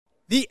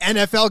The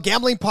NFL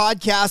Gambling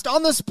Podcast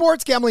on the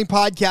Sports Gambling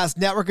Podcast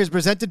Network is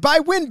presented by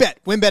WynnBET.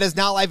 WynnBET is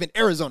now live in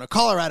Arizona,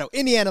 Colorado,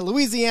 Indiana,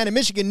 Louisiana,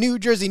 Michigan, New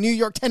Jersey, New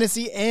York,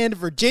 Tennessee, and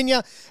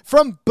Virginia.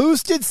 From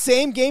boosted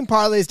same-game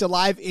parlays to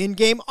live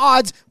in-game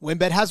odds,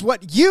 WynnBET has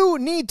what you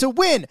need to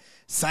win.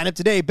 Sign up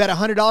today, bet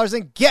 $100,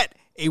 and get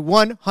a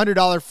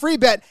 $100 free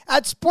bet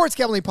at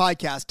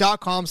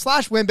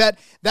sportsgamblingpodcast.com/WynnBET.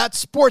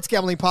 That's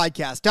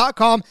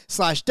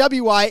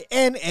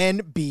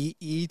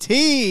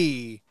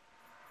sportsgamblingpodcast.com/WYNNBET.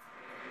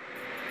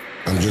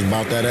 I'm just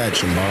about that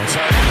action, boss.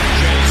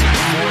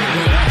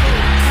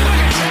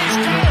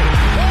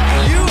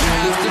 You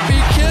have to be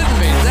kidding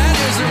me. That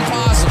is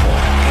impossible.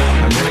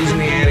 I'm raising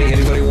the ante.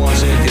 Anybody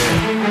wants it, get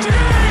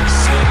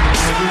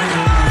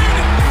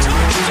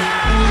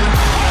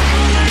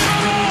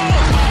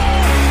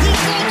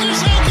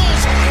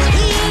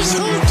He is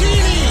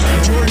Houdini.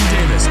 Jordan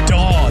Davis,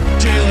 dog.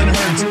 Jalen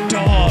Hurts,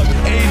 dog.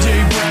 A.J.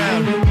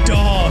 Brown,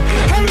 dog.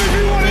 How many of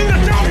you want to eat a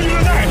W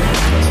tonight?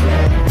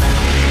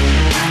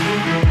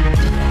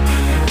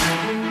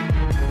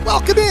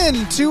 Welcome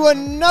in to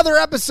another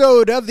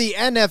episode of the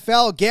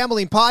NFL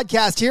Gambling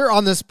Podcast here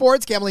on the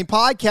Sports Gambling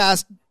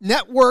Podcast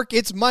Network.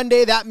 It's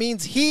Monday. That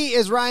means he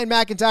is Ryan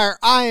McIntyre.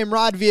 I am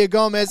Rod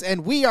Villagomez,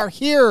 and we are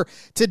here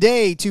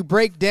today to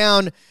break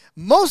down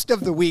most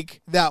of the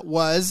week that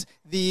was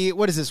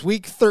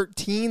week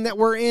 13 that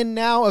we're in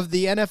now of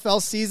the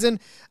NFL season.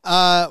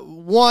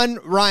 One,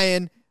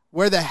 Ryan,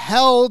 where the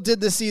hell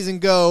did the season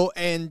go?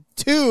 And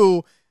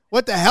two,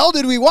 what the hell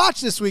did we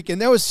watch this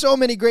weekend? There was so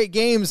many great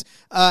games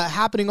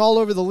happening all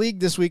over the league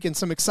this week and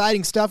some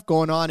exciting stuff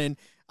going on. And,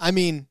 I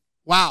mean,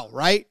 wow,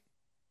 right?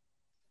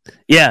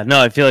 Yeah, no,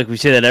 I feel like we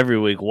say that every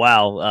week.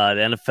 Wow, the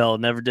NFL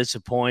never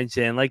disappoints.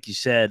 And like you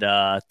said,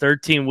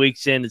 13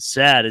 weeks in, it's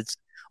sad. It's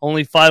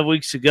only 5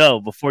 weeks to go.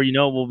 Before you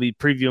know it, we'll be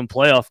previewing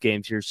playoff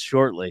games here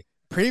shortly.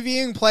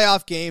 Previewing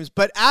playoff games,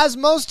 but as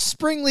most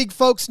Spring League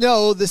folks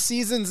know, the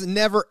seasons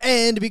never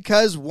end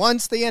because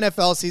once the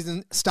NFL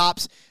season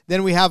stops,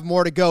 then we have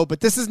more to go. But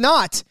this is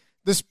not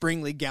the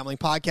Spring League Gambling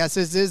Podcast.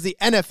 This is the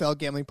NFL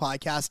Gambling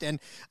Podcast. And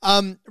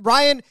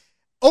Ryan,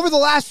 over the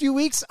last few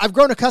weeks, I've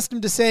grown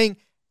accustomed to saying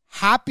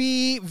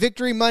Happy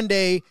Victory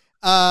Monday,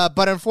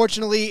 but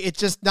unfortunately, it's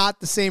just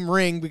not the same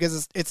ring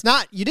because it's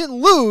not, you didn't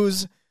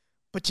lose,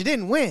 but you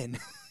didn't win.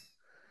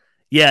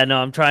 Yeah,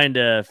 no, I'm trying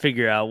to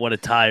figure out what a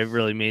tie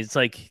really means. It's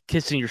like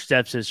kissing your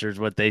stepsister is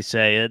what they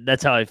say.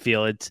 That's how I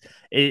feel.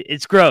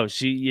 It's gross.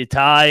 You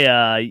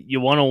tie, you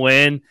want to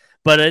win,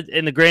 but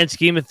in the grand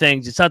scheme of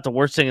things, it's not the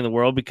worst thing in the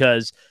world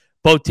because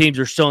both teams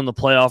are still in the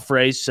playoff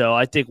race. So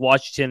I think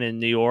Washington and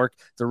New York,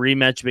 the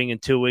rematch being in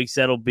 2 weeks,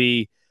 that'll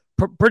be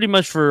pretty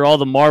much for all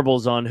the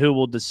marbles on who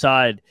will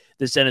decide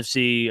this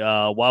NFC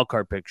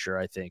wildcard picture,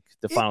 I think,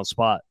 the final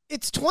spot.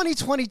 It's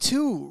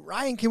 2022,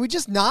 Ryan. Can we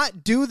just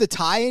not do the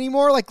tie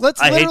anymore? Like,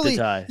 let's I literally, hate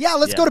the tie. Yeah,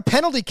 let's go to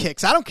penalty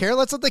kicks. I don't care.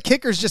 Let's let the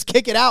kickers just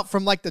kick it out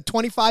from like the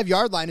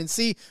 25-yard line and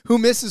see who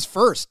misses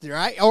first,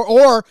 right?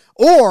 Or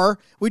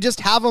we just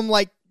have them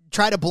like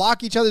try to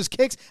block each other's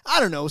kicks. I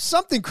don't know,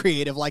 something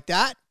creative like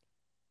that.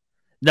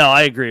 No,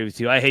 I agree with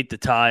you. I hate the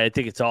tie. I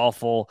think it's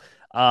awful.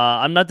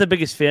 I'm not the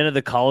biggest fan of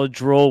the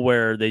college rule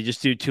where they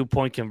just do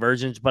 2-point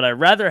conversions, but I'd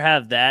rather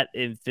have that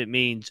if it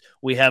means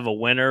we have a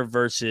winner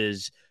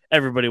versus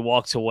everybody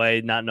walks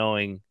away not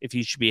knowing if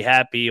you should be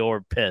happy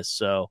or pissed.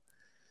 So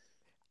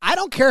I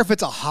don't care if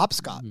it's a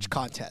hopscotch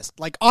contest.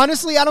 Like,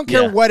 honestly, I don't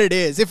care what it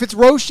is. If it's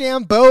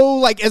Rochambeau,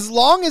 like, as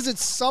long as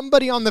it's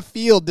somebody on the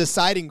field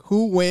deciding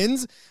who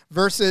wins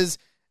versus,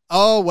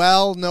 oh,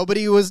 well,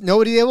 nobody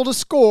able to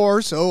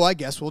score, so I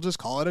guess we'll just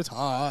call it a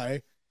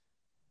tie.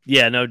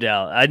 Yeah, no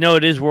doubt. I know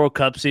it is World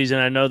Cup season.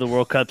 I know the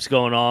World Cup's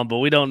going on, but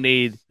we don't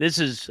need – this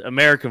is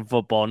American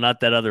football,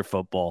 not that other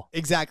football.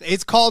 Exactly.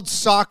 It's called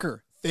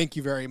soccer. Thank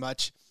you very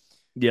much.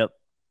 Yep.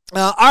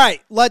 All right,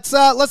 let's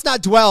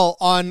not dwell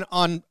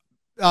on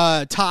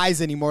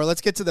ties anymore. Let's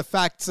get to the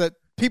facts that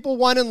people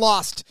won and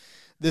lost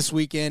this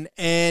weekend,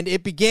 and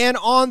it began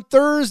on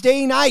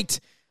Thursday night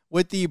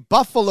with the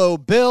Buffalo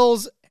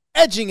Bills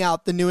edging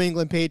out the New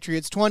England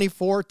Patriots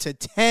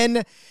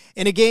 24-10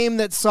 in a game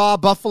that saw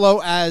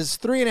Buffalo as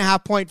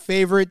 3.5-point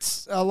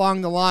favorites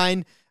along the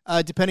line,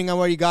 depending on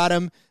where you got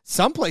them.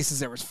 Some places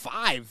there was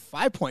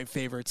 5-point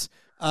favorites.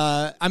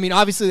 I mean,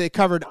 obviously they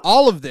covered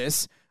all of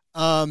this,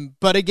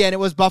 but again, it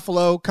was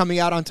Buffalo coming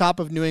out on top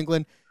of New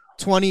England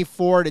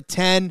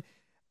 24-10.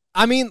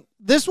 I mean,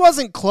 this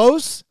wasn't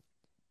close,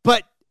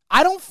 but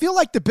I don't feel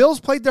like the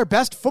Bills played their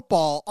best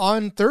football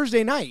on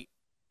Thursday night.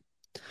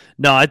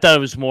 No, I thought it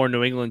was more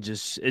New England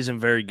just isn't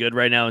very good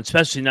right now,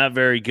 especially not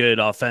very good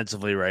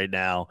offensively right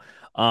now.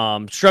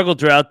 Struggled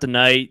throughout the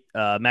night.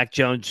 Mac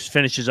Jones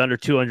finishes under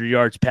 200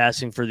 yards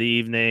passing for the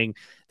evening.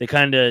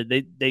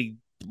 They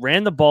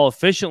ran the ball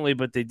efficiently,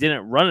 but they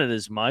didn't run it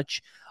as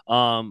much.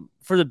 For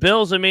the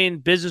Bills, I mean,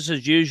 business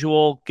as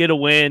usual, get a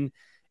win,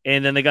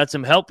 and then they got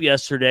some help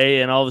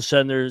yesterday, and all of a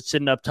sudden they're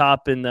sitting up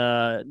top in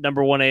the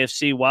number one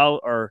AFC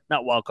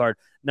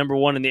number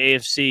one in the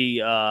AFC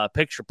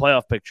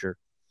playoff picture.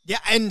 Yeah,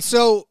 and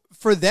so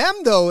for them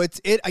though,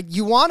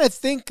 you want to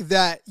think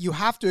that you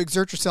have to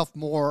exert yourself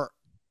more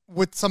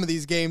with some of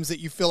these games that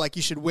you feel like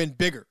you should win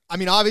bigger. I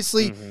mean,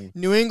 obviously,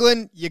 New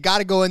England, you got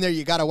to go in there.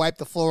 You got to wipe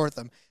the floor with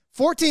them.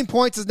 14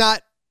 points is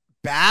not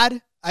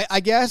bad,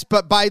 I guess,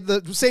 but by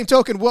the same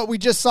token, what we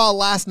just saw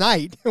last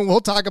night, and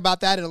we'll talk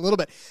about that in a little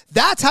bit,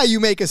 that's how you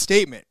make a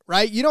statement,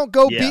 right? You don't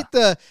go beat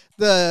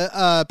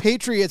the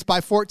Patriots by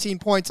 14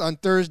 points on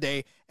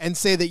Thursday and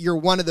say that you're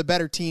one of the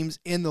better teams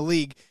in the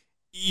league.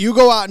 You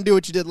go out and do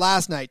what you did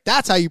last night.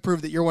 That's how you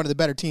prove that you're one of the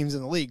better teams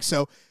in the league.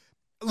 So,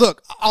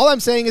 look, all I'm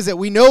saying is that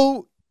we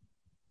know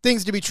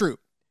things to be true.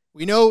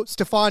 We know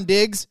Stephon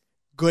Diggs,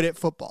 good at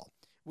football.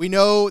 We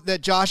know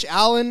that Josh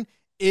Allen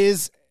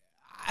is,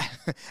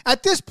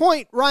 at this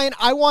point, Ryan,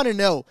 I want to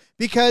know,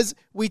 because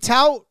we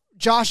tout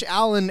Josh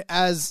Allen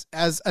as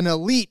an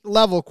elite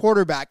level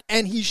quarterback,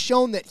 and he's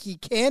shown that he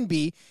can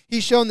be.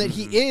 He's shown that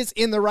he is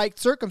in the right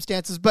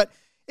circumstances. But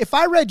if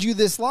I read you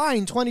this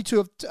line,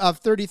 22 of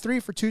 33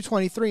 for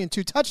 223 and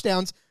 2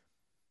 touchdowns,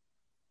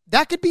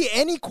 that could be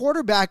any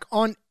quarterback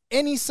on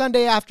any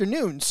Sunday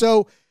afternoon.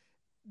 So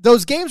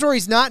those games where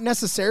he's not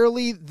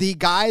necessarily the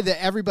guy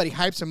that everybody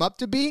hypes him up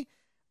to be,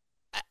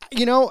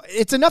 you know,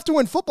 it's enough to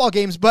win football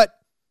games, but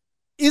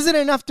is it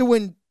enough to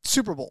win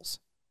Super Bowls?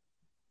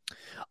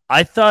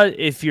 I thought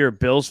if you're a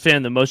Bills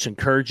fan, the most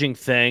encouraging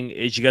thing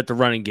is you got the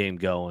running game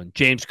going.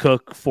 James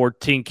Cook,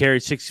 14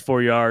 carries,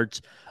 64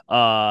 yards.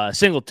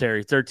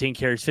 Singletary, 13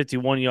 carries,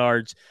 51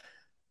 yards.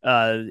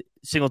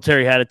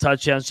 Singletary had a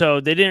touchdown.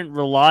 So they didn't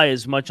rely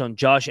as much on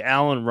Josh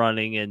Allen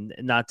running and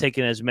not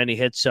taking as many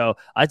hits. So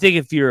I think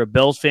if you're a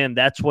Bills fan,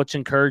 that's what's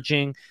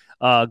encouraging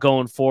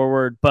going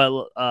forward.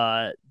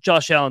 But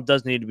Josh Allen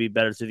does need to be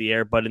better through the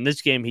air. But in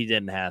this game, he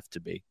didn't have to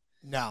be.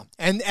 No,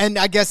 and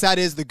I guess that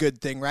is the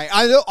good thing, right?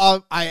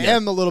 I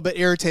am a little bit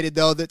irritated,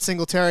 though, that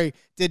Singletary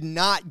did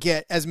not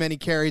get as many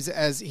carries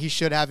as he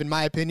should have, in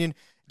my opinion.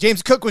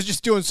 James Cook was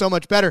just doing so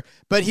much better,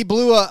 but he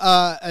blew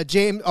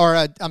Devin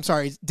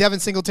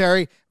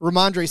Singletary,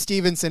 Ramondre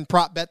Stevenson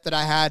prop bet that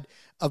I had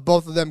of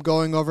both of them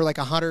going over like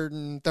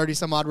 130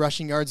 some odd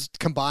rushing yards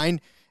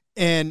combined.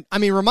 And I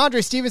mean,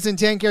 Ramondre Stevenson,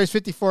 10 carries,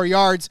 54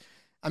 yards.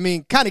 I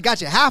mean, kind of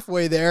got you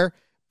halfway there,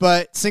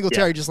 but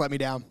Singletary just let me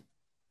down.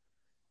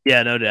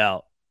 Yeah, no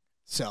doubt.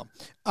 So,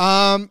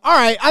 all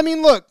right. I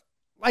mean, look,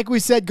 like we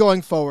said,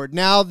 going forward,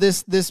 now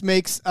this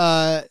makes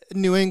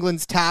New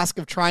England's task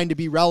of trying to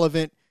be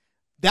relevant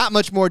that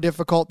much more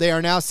difficult. They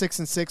are now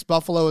 6-6.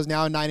 Buffalo is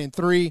now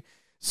 9-3.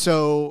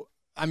 So,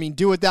 I mean,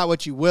 do with that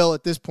what you will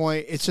at this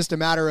point. It's just a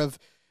matter of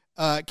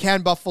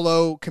can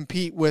Buffalo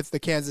compete with the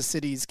Kansas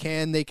Cities?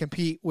 Can they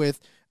compete with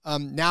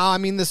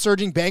the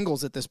surging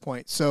Bengals at this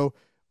point? So,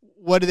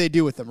 what do they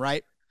do with them,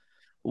 right?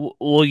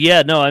 Well,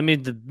 yeah, no, I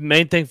mean, the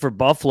main thing for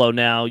Buffalo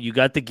now, you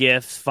got the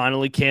gift.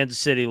 Finally, Kansas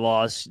City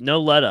lost. No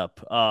let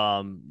up.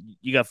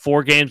 You got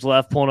 4 games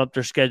left pulling up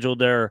their schedule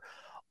there.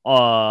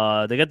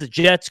 They got the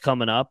Jets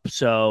coming up,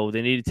 so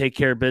they need to take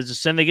care of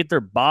business. Then they get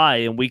their bye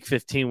in Week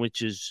 15,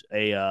 which is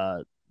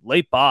a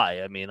late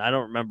bye. I mean, I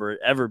don't remember it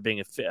ever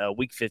being a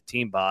Week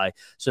 15 bye,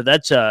 so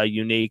that's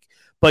unique.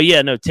 But,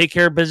 yeah, no, take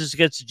care of business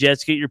against the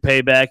Jets, get your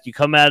payback. You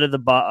come out of the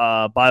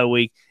bye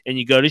week, and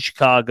you go to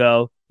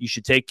Chicago. You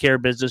should take care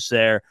of business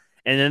there.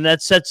 And then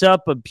that sets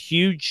up a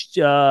huge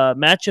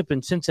matchup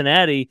in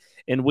Cincinnati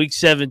in Week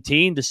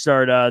 17 to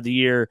start the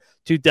year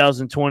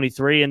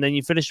 2023. And then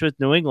you finish with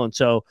New England.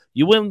 So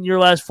you win your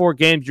last 4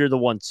 games, you're the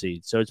 1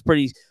 seed. So it's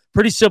pretty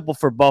simple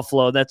for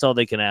Buffalo. That's all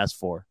they can ask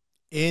for.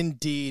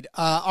 Indeed.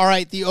 All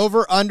right, the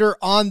over-under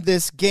on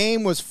this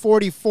game was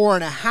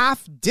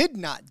 44.5. Did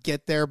not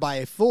get there by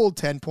a full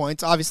 10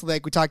 points. Obviously,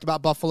 like we talked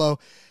about, Buffalo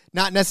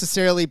not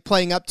necessarily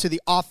playing up to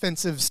the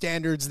offensive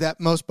standards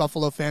that most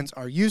Buffalo fans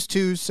are used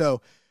to.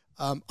 So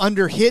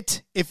under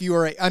hit if you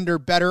are a under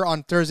better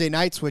on Thursday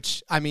nights,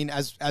 which, I mean,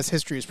 as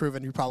history has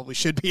proven, you probably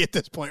should be at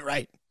this point,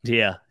 right?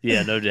 Yeah,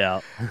 no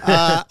doubt.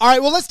 All right,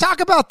 well, let's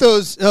talk about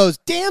those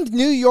damned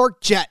New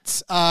York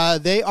Jets.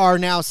 They are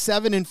now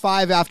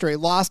 7-5 after a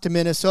loss to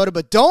Minnesota,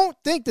 but don't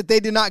think that they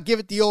did not give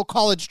it the old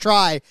college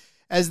try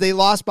as they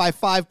lost by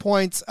 5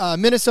 points.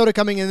 Minnesota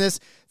coming in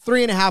this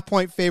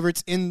 3.5-point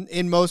favorites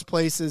in most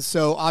places,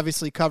 so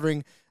obviously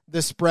covering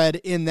the spread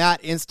in that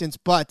instance.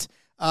 But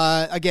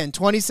again,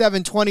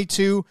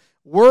 27-22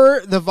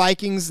 were the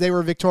Vikings. They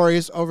were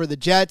victorious over the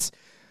Jets.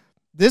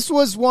 This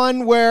was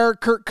one where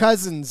Kirk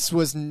Cousins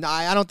was not,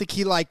 I don't think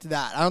he liked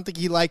that. I don't think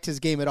he liked his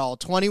game at all.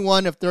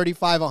 21 of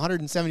 35,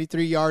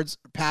 173 yards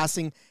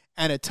passing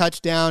and a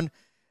touchdown.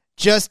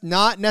 Just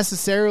not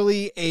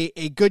necessarily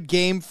a good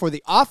game for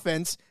the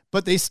offense,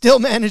 but they still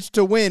managed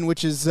to win,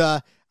 which is,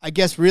 I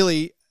guess,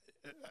 really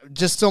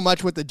just so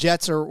much what the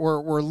Jets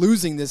were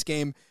losing this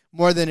game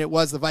more than it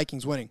was the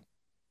Vikings winning.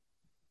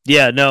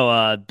 Yeah,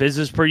 no,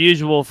 business per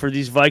usual for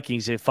these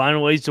Vikings. They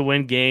find ways to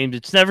win games.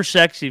 It's never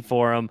sexy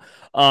for them.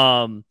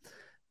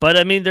 But,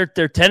 I mean, they're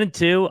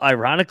 10-2.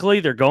 Ironically,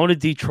 they're going to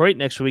Detroit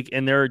next week,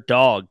 and they're a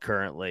dog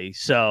currently.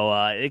 So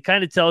it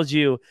kind of tells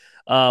you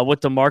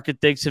what the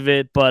market thinks of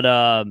it.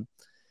 But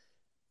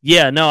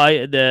Yeah, no,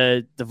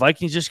 the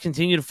Vikings just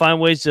continue to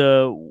find ways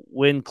to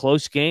win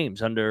close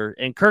games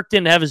and Kirk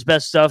didn't have his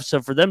best stuff,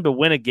 so for them to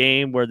win a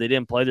game where they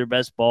didn't play their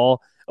best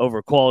ball over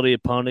a quality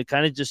opponent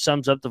kind of just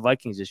sums up the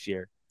Vikings this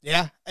year.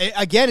 Yeah.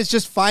 Again, it's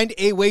just find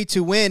a way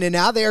to win, and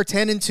now they are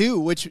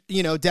 10-2, which,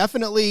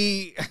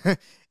 definitely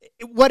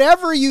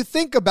whatever you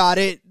think about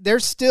it, they're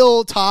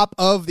still top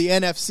of the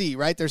NFC,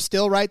 right? They're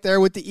still right there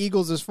with the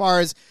Eagles as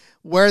far as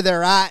where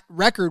they're at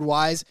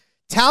record-wise.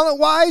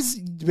 Talent-wise,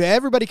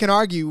 everybody can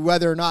argue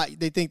whether or not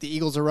they think the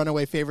Eagles are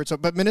runaway favorites.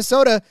 But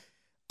Minnesota,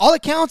 all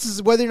it counts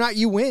is whether or not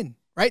you win,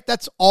 right?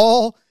 That's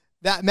all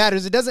that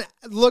matters. It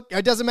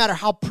doesn't matter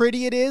how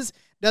pretty it is.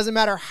 It doesn't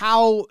matter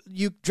how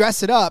you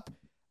dress it up.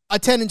 A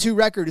 10-2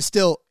 record is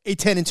still a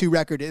 10-2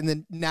 record in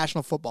the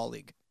National Football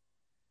League.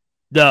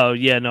 No,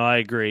 I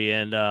agree.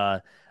 And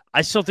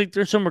I still think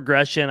there's some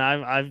regression.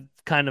 I'm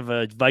kind of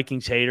a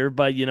Vikings hater,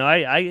 but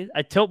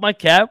I tilt my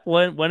cap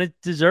when it's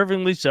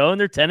deservingly so, and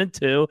they're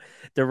 10-2.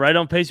 They're right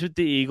on pace with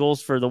the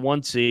Eagles for the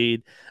 1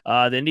 seed.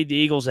 They need the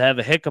Eagles to have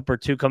a hiccup or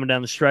two coming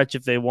down the stretch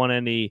if they want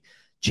any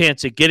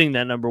chance at getting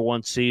that number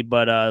 1 seed.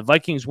 But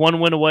Vikings 1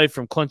 win away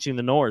from clinching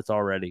the North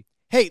already.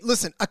 Hey,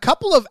 listen, a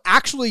couple of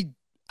actually,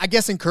 I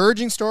guess,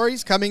 encouraging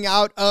stories coming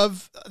out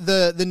of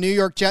the New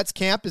York Jets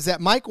camp is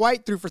that Mike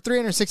White threw for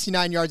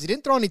 369 yards. He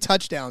didn't throw any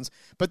touchdowns,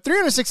 but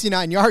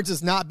 369 yards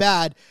is not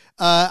bad.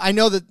 I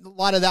know that a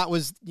lot of that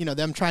was,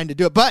 them trying to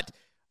do it. But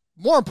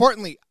more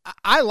importantly,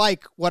 I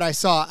like what I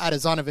saw out of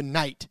Zonovan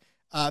Knight.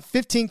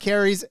 15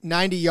 carries,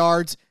 90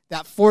 yards,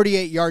 that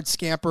 48-yard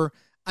scamper.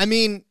 I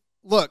mean,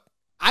 look,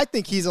 I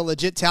think he's a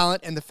legit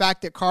talent, and the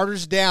fact that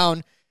Carter's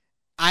down,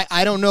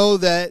 I don't know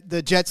that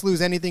the Jets lose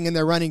anything in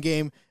their running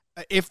game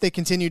if they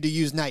continue to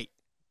use Knight.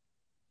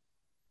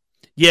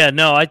 Yeah,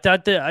 no, I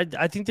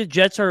think the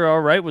Jets are all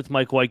right with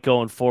Mike White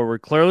going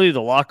forward. Clearly,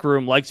 the locker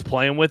room likes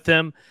playing with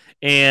him,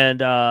 and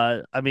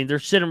they're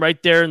sitting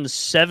right there in the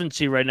 7th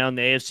seed right now in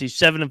the AFC,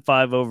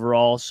 7-5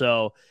 overall.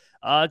 So,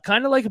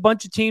 kind of like a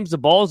bunch of teams, the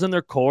ball's in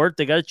their court.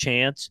 They got a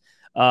chance.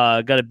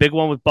 Got a big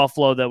one with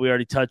Buffalo that we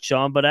already touched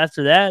on, but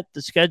after that,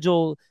 the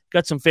schedule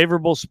got some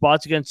favorable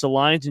spots against the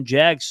Lions and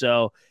Jags.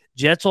 So,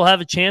 Jets will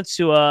have a chance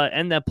to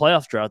end that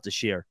playoff drought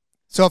this year.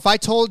 So if I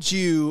told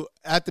you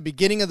at the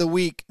beginning of the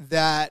week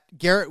that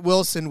Garrett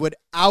Wilson would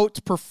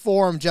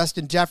outperform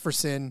Justin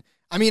Jefferson,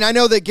 I mean, I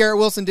know that Garrett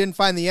Wilson didn't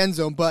find the end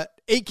zone, but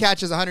 8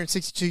 catches,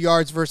 162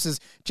 yards versus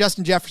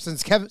Justin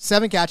Jefferson's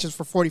 7 catches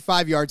for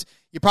 45 yards,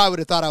 you probably would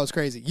have thought I was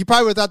crazy. You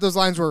probably would have thought those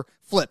lines were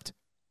flipped.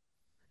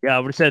 Yeah, I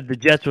would have said the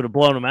Jets would have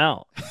blown them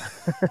out.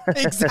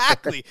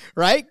 Exactly,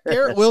 right?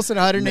 Garrett Wilson,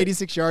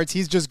 186 yards.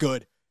 He's just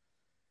good.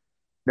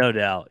 No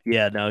doubt.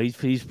 Yeah, no,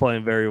 he's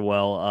playing very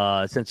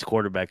well since the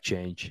quarterback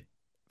change.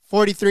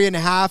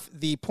 43.5.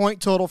 The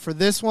point total for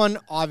this one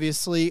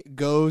obviously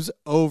goes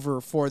over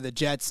for the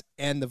Jets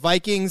and the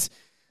Vikings.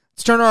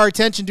 Let's turn our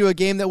attention to a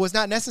game that was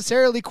not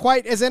necessarily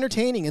quite as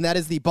entertaining, and that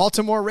is the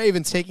Baltimore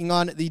Ravens taking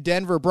on the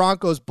Denver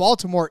Broncos.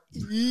 Baltimore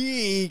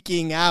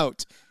eking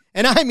out,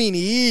 and I mean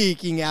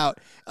eking out,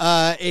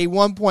 a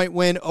 1-point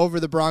win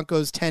over the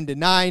Broncos,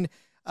 10-9.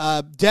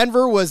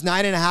 Denver was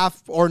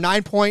 9.5 or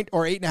 9-point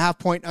or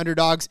 8.5-point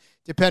underdogs,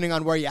 depending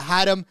on where you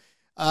had them.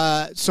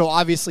 So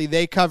obviously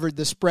they covered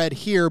the spread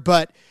here,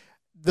 but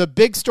the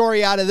big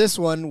story out of this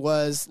one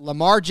was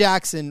Lamar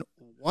Jackson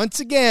once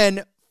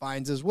again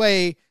finds his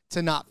way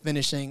to not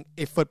finishing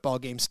a football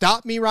game.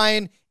 Stop me,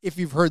 Ryan, if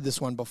you've heard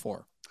this one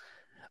before.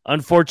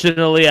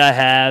 Unfortunately, I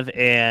have,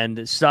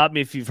 and stop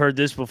me if you've heard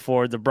this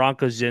before. The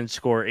Broncos didn't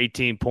score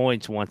 18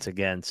 points once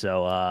again.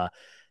 So,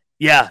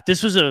 yeah,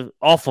 this was an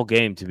awful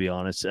game, to be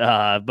honest.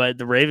 But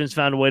the Ravens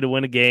found a way to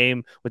win a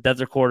game without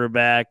their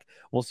quarterback.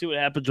 We'll see what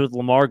happens with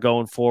Lamar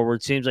going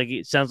forward. Sounds like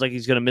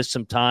he's going to miss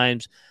some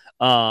times.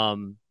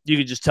 You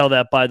can just tell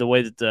that by the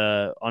way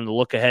that on the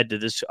look ahead to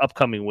this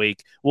upcoming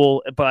week.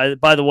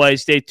 By the way,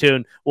 stay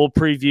tuned. We'll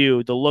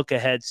preview the look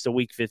aheads to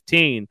Week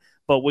 15.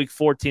 But Week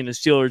 14, the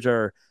Steelers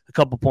are a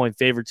couple-point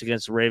favorites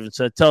against the Ravens.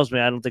 So it tells me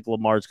I don't think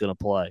Lamar's going to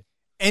play.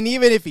 And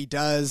even if he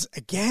does,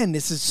 again,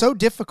 this is so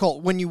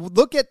difficult. When you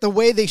look at the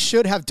way they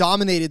should have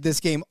dominated this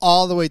game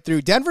all the way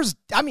through, Denver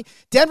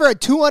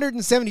had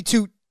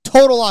 272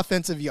 total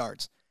offensive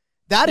yards.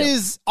 That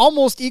is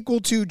almost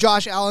equal to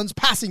Josh Allen's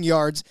passing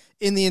yards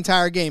in the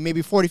entire game,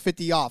 maybe 40,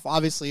 50 off.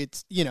 Obviously,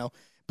 it's,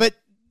 but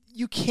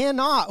you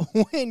cannot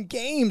win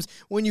games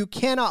when you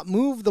cannot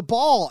move the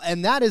ball.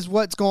 And that is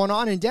what's going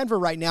on in Denver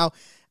right now.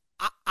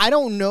 I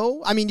don't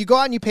know. I mean, you go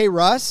out and you pay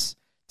Russ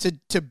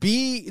to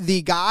be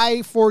the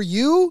guy for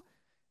you,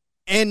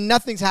 and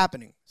nothing's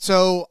happening.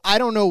 So I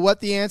don't know what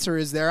the answer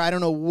is there. I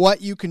don't know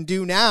what you can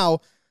do now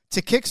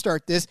to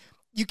kickstart this.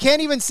 You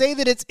can't even say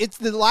that it's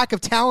the lack of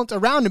talent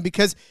around him,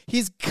 because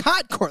he's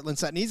got Cortland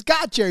Sutton, he's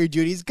got Jerry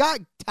Jeudy, he's got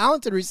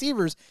talented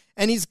receivers,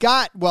 and he's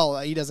got,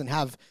 he doesn't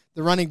have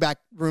the running back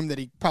room that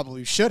he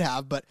probably should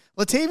have, but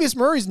Latavius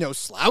Murray's no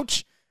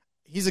slouch.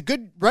 He's a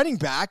good running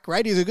back,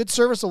 right? He's a good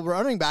serviceable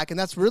running back, and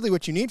that's really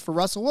what you need for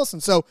Russell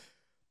Wilson. So,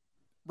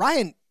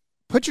 Ryan,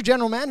 put your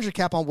general manager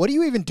cap on. What are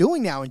you even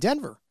doing now in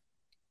Denver?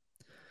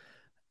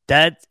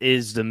 That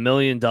is the $1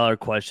 million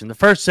question. The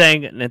first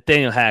thing,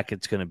 Nathaniel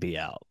Hackett's going to be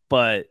out,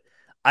 but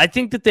I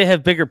think that they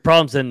have bigger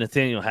problems than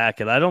Nathaniel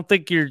Hackett. I don't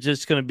think you're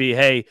just going to be,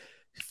 hey,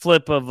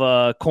 flip of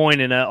a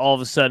coin and all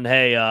of a sudden,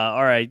 hey,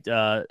 all right,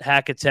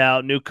 Hackett's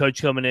out, new coach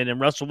coming in,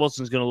 and Russell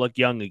Wilson's going to look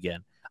young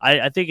again.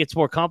 I think it's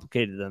more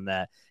complicated than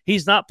that.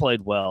 He's not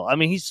played well. I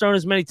mean, he's thrown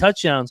as many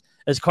touchdowns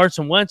as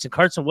Carson Wentz, and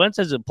Carson Wentz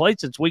hasn't played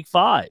since week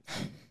 5.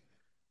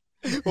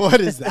 What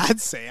does that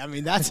say? I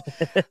mean, that's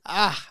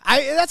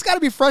that's got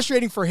to be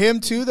frustrating for him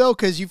too, though,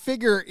 because you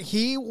figure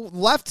he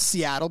left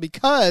Seattle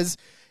because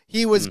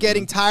he was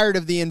getting tired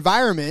of the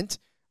environment,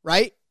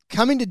 right?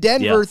 Coming to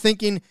Denver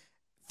thinking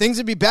things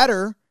would be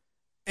better,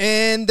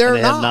 and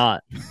they have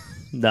not.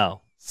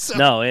 No,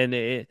 no, and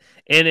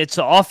it's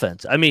the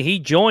offense. I mean, he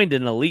joined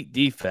an elite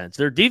defense.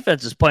 Their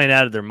defense is playing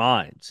out of their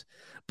minds,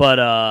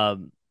 but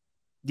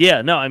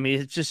yeah, no, I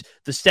mean, it's just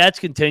the stats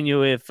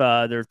continue. If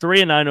they're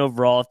 3-9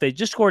 overall, if they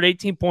just scored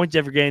 18 points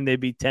every game, they'd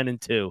be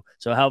 10-2.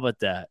 So how about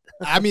that?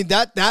 I mean,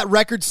 that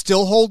record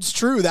still holds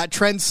true. That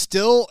trend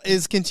still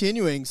is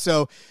continuing.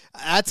 So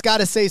that's got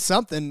to say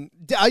something.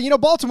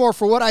 Baltimore,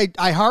 for what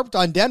I harped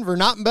on Denver,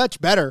 not much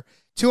better.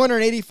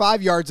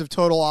 285 yards of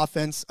total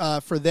offense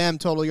for them,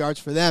 total yards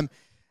for them.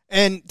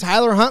 And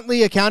Tyler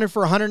Huntley accounted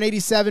for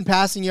 187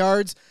 passing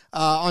yards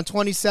on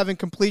 27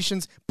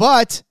 completions.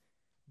 But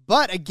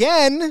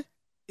again,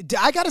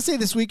 I got to say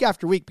this week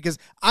after week, because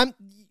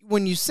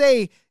when you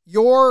say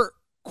your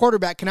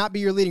quarterback cannot be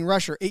your leading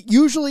rusher, it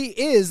usually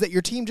is that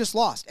your team just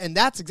lost. And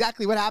that's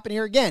exactly what happened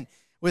here again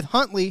with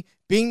Huntley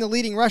being the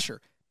leading rusher.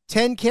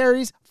 10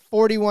 carries,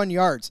 41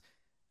 yards.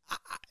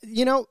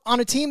 On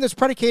a team that's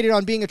predicated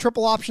on being a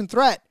triple option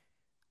threat,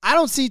 I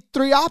don't see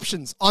 3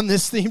 options on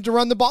this team to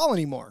run the ball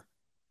anymore.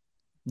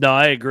 No,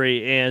 I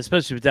agree. And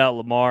especially without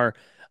Lamar,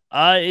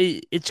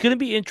 it's going to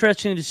be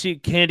interesting to see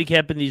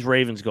handicapping these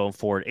Ravens going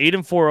forward.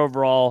 8-4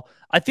 overall.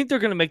 I think they're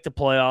going to make the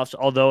playoffs,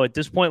 although at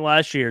this point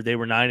last year they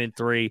were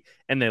 9-3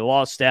 and they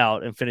lost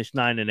out and finished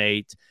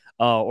 9-8.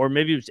 Or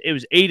maybe it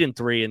was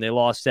 8-3 and they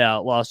lost their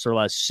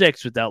last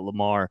 6 without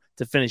Lamar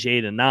to finish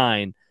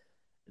 8-9.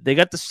 They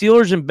got the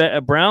Steelers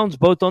and Browns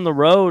both on the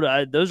road.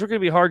 Those are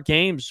going to be hard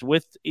games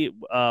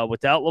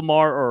without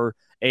Lamar or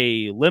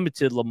a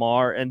limited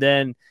Lamar. And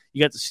then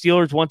you got the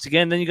Steelers once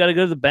again. Then you got to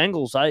go to the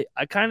Bengals. I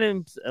kind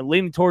of am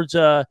leaning towards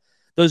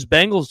those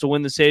Bengals to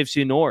win the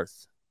AFC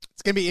North.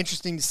 It's going to be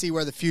interesting to see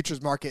where the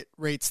futures market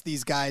rates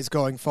these guys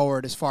going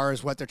forward as far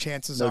as what their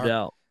chances are.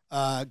 No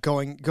doubt.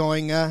 Going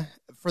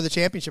for the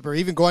championship or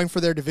even going for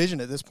their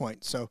division at this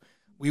point. So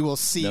we will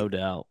see. No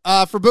doubt.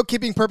 For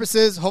bookkeeping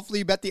purposes, hopefully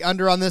you bet the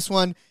under on this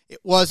one. It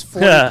was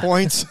 40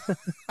 points.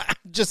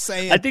 Just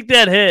saying. I think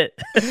that hit.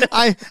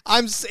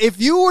 If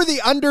you were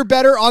the under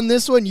better on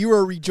this one, you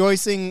were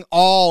rejoicing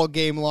all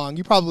game long.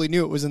 You probably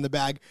knew it was in the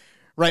bag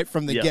right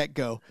from the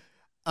get-go.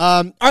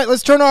 All right,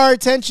 let's turn our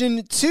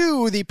attention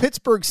to the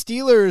Pittsburgh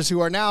Steelers,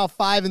 who are now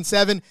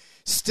 5-7,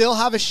 still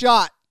have a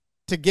shot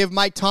to give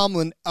Mike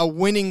Tomlin a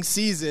winning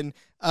season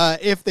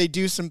if they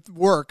do some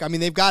work. I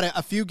mean, they've got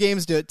a few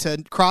games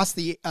to cross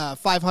the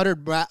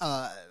 500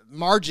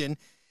 margin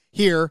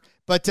here,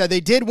 but they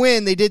did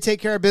win. They did take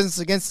care of business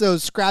against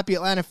those scrappy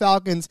Atlanta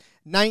Falcons,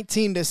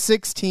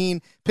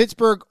 19-16.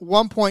 Pittsburgh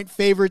 1-point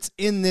favorites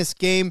in this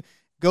game.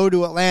 Go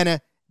to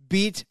Atlanta,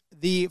 beat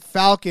the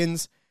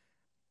Falcons.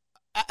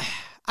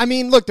 I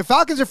mean, look, the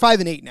Falcons are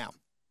 5-8 now.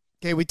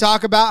 Okay, we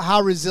talk about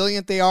how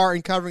resilient they are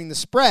in covering the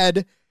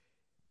spread,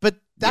 but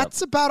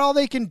that's about all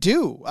they can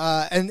do.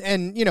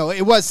 And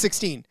it was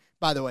 16,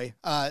 by the way,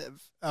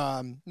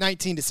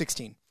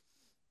 19-16.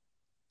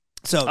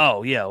 So.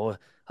 Oh yeah, well,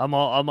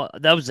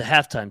 that was the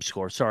halftime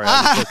score. Sorry,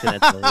 I was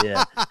looking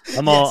at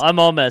I'm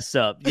all messed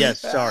up. Yes,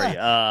 sorry.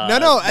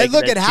 No.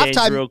 Look, at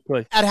halftime. Real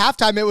quick. At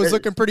halftime, it was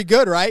looking pretty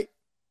good, right?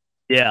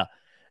 Yeah.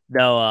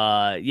 No,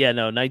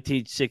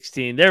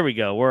 1916. There we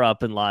go. We're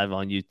up and live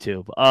on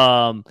YouTube.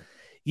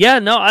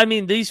 I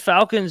mean, these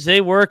Falcons,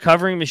 they were a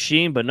covering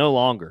machine, but no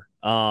longer.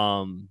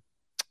 I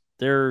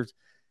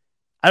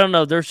don't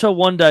know. They're so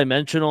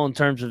one-dimensional in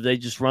terms of they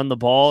just run the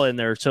ball, and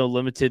they're so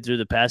limited through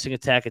the passing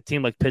attack. A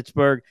team like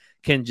Pittsburgh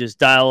can just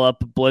dial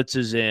up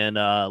blitzes and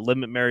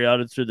limit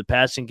Mariota through the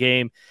passing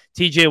game.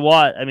 T.J.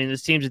 Watt, I mean,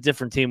 this team's a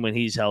different team when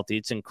he's healthy.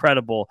 It's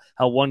incredible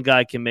how one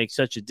guy can make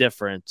such a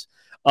difference.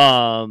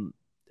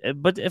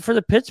 But for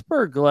the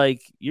Pittsburgh,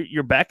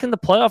 you're back in the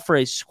playoff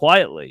race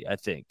quietly, I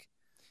think.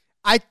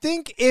 I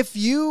think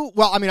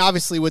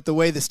obviously with the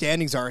way the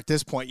standings are at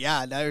this point,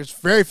 there's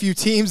very few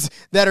teams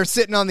that are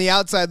sitting on the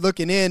outside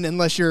looking in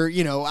unless you're,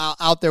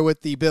 out there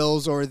with the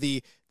Bills or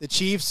the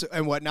Chiefs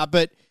and whatnot.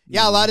 But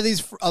a lot of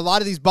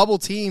these bubble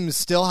teams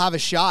still have a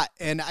shot.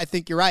 And I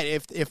think you're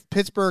right. If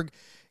Pittsburgh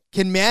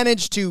can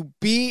manage to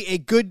be a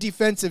good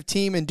defensive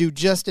team and do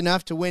just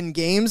enough to win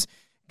games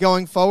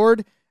going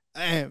forward,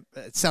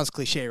 it sounds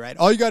cliche, right?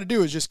 All you got to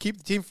do is just keep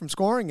the team from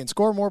scoring and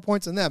score more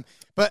points than them.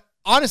 But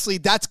honestly,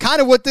 that's kind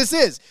of what this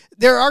is.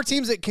 There are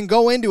teams that can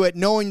go into it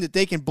knowing that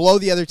they can blow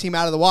the other team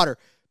out of the water.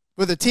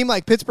 With a team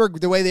like Pittsburgh,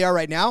 the way they are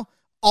right now,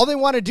 all they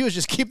want to do is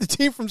just keep the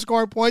team from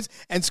scoring points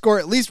and score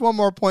at least one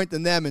more point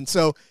than them. And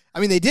so, I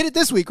mean, they did it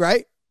this week,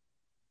 right?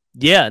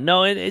 Yeah,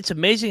 no, it's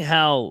amazing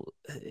how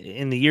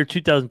in the year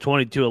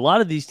 2022, a lot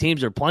of these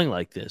teams are playing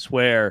like this,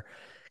 where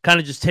kind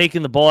of just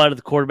taking the ball out of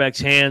the quarterback's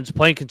hands,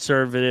 playing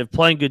conservative,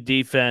 playing good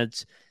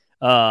defense,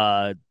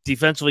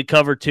 defensively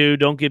cover two,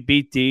 don't get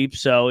beat deep.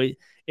 So it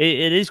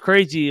is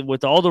crazy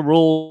with all the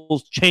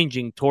rules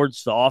changing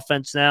towards the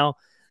offense now.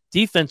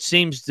 Defense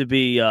seems to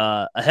be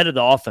ahead of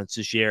the offense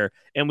this year,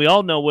 and we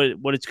all know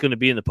what it's going to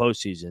be in the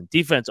postseason.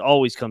 Defense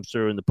always comes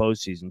through in the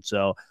postseason,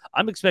 so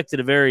I'm expecting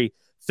a very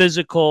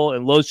physical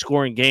and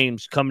low-scoring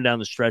games coming down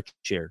the stretch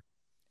here.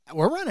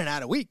 We're running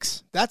out of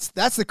weeks. That's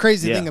the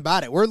crazy thing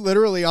about it. We're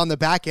literally on the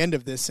back end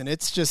of this, and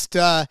it's just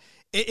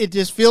it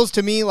just feels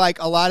to me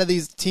like a lot of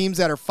these teams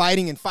that are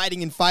fighting and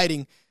fighting and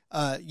fighting.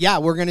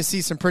 We're going to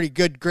see some pretty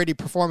good gritty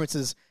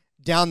performances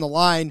down the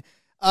line.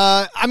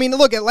 I mean,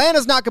 look,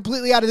 Atlanta's not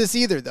completely out of this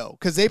either, though,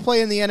 because they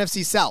play in the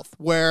NFC South,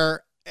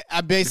 where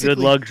I basically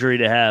good luxury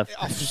to have.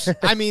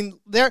 I mean,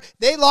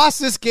 they lost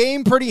this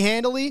game pretty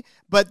handily,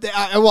 but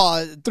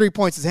 3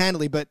 points is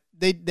handily, but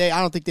they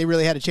I don't think they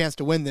really had a chance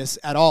to win this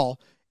at all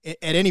at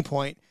any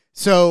point.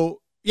 So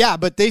yeah,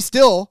 but they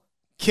still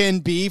can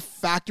be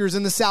factors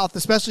in the South,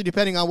 especially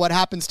depending on what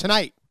happens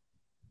tonight.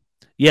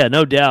 Yeah,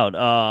 no doubt.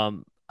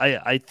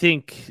 I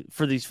think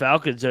for these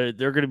Falcons, they're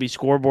going to be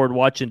scoreboard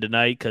watching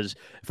tonight because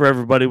for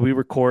everybody, we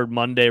record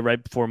Monday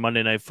right before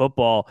Monday Night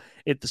Football.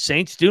 If the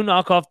Saints do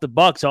knock off the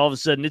Bucs, all of a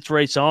sudden it's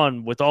race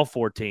on with all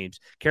four teams.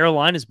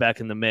 Carolina's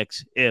back in the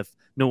mix if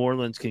New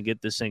Orleans can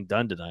get this thing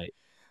done tonight.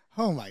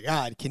 Oh, my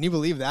God. Can you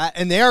believe that?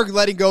 And they are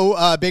letting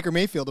go Baker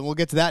Mayfield, and we'll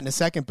get to that in a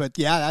second. But,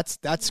 yeah,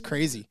 that's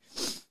crazy.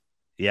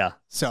 Yeah.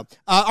 So,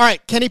 all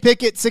right, Kenny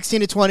Pickett,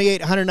 16-28,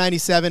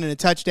 197, and a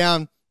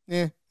touchdown.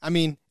 I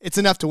mean, it's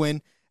enough to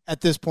win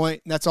at this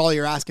point, and that's all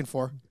you're asking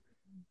for.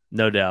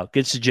 No doubt.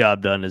 Gets the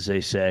job done, as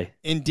they say.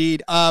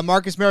 Indeed.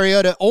 Marcus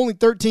Mariota, only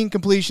 13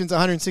 completions,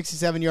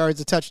 167 yards,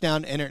 a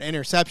touchdown, and an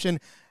interception.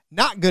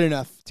 Not good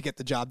enough to get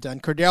the job done.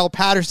 Cordell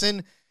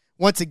Patterson,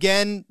 once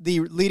again,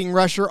 the leading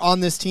rusher on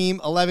this team,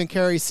 11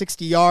 carries,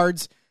 60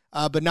 yards.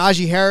 But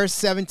Najee Harris,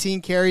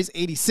 17 carries,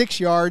 86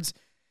 yards.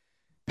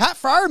 Pat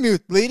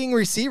Freiermuth, leading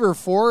receiver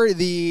for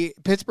the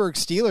Pittsburgh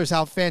Steelers.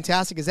 How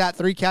fantastic is that?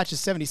 3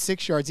 catches,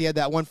 76 yards. He had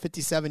that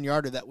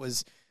 157-yarder that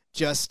was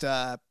just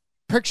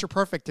picture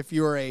perfect if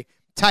you were a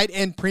tight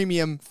end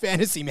premium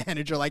fantasy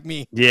manager like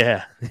me.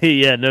 Yeah,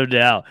 yeah, no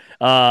doubt.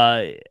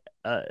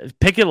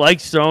 Pickett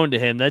likes throwing to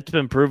him. That's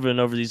been proven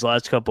over these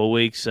last couple of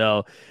weeks.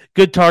 So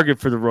good target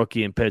for the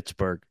rookie in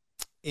Pittsburgh.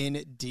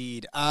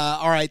 Indeed.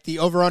 All right, the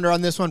over-under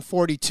on this one,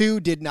 42,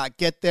 did not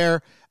get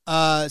there.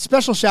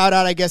 Special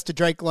shout-out, I guess, to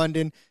Drake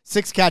London.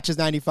 6 catches,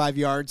 95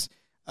 yards.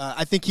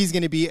 I think he's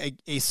going to be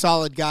a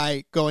solid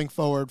guy going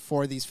forward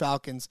for these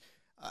Falcons.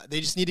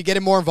 They just need to get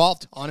him more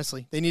involved,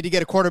 honestly. They need to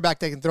get a quarterback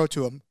that can throw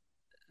to him.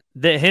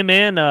 Him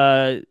and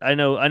I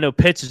know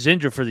Pitts is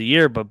injured for the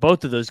year, but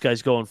both of those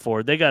guys going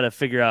forward, they got to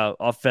figure out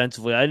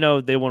offensively. I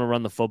know they want to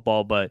run the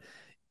football, but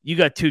you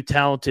got 2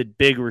 talented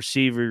big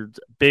receivers,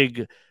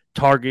 big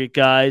target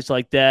guys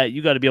like that.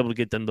 You got to be able to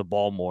get them the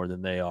ball more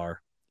than they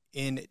are.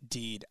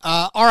 Indeed.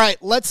 All right,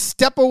 let's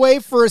step away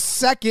for a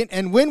second,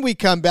 and when we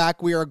come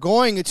back, we are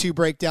going to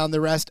break down the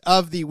rest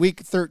of the Week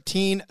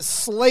 13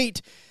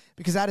 slate,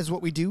 because that is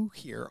what we do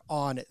here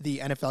on the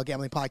NFL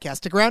Gambling Podcast.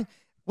 Stick around.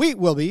 We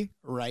will be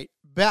right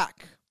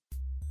back.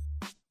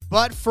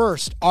 But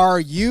first, are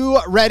you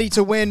ready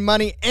to win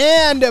money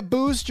and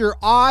boost your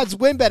odds?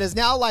 WynnBET is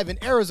now live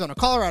in Arizona,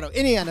 Colorado,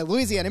 Indiana,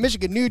 Louisiana,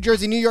 Michigan, New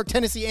Jersey, New York,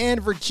 Tennessee,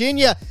 and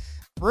Virginia.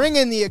 Bring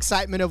in the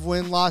excitement of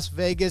Wynn Las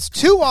Vegas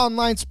to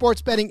online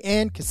sports betting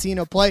and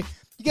casino play.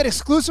 You get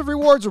exclusive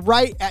rewards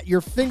right at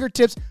your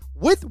fingertips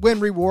with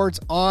Wynn Rewards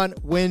on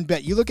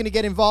WynnBET. You looking to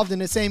get involved in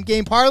the same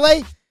game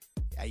parlay?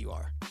 Yeah, you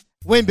are.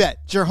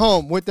 WynnBET, your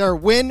home with their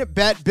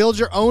WynnBET Build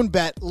Your Own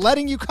Bet,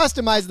 letting you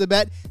customize the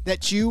bet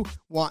that you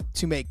want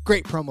to make.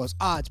 Great promos,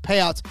 odds,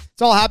 payouts.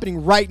 It's all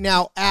happening right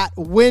now at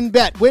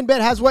WynnBET. WynnBET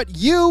has what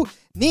you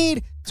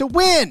need to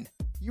win.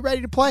 You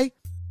ready to play?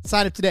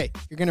 Sign up today.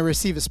 You're going to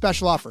receive a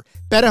special offer.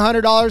 Bet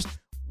 $100,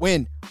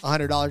 win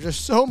 $100. There's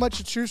so much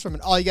to choose from,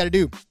 and all you got to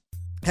do,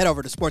 head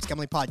over to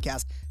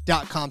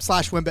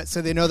sportsgamblingpodcast.com/WynnBET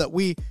so they know that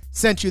we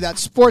sent you that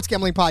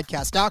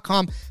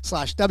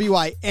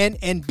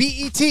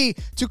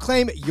sportsgamblingpodcast.com/WINNBET to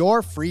claim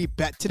your free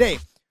bet today.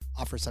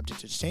 Offer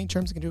subject to change.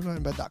 Terms and conditions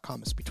on WynnBET.com.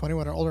 Must be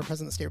 21 or older and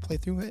present in the state or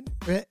playthrough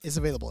it is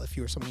available. If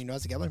you or someone you know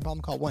has a gambling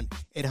problem, call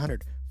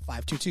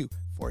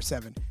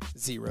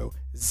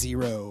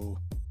 1-800-522-4700.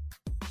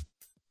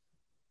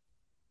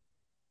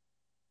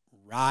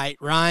 Right,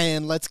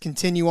 Ryan, let's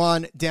continue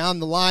on down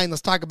the line.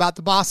 Let's talk about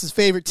the boss's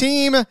favorite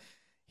team.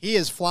 He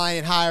is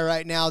flying high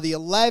right now. The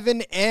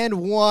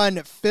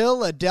 11-1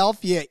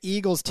 Philadelphia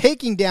Eagles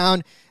taking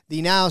down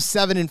the now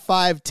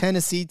 7-5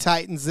 Tennessee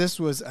Titans.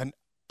 This was an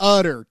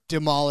utter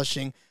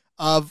demolishing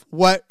of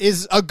what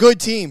is a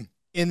good team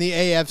in the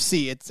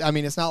AFC. It's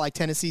not like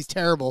Tennessee's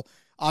terrible.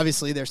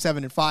 Obviously, they're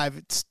 7-5.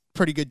 It's a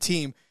pretty good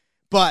team.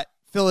 But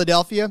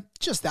Philadelphia,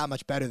 just that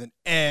much better than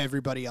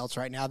everybody else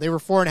right now. They were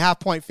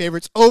 4.5-point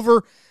favorites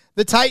over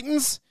the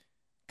Titans.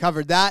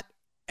 Covered that.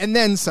 And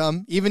then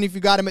some, even if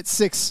you got them at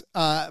 6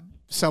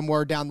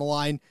 somewhere down the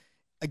line.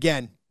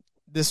 Again,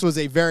 this was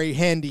a very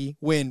handy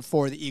win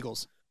for the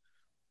Eagles.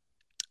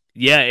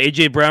 Yeah,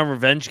 A.J. Brown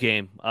revenge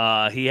game.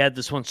 He had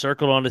this one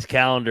circled on his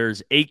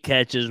calendars. 8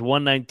 catches,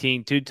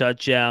 119, 2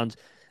 touchdowns.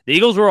 The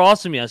Eagles were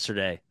awesome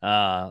yesterday.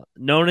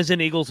 Known as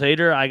an Eagles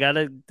hater, I got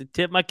to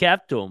tip my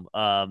cap to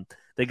them.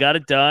 They got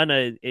it done.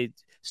 A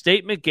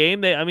statement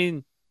game.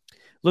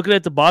 Looking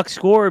at the box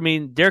score,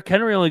 Derrick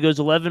Henry only goes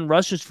 11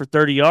 rushes for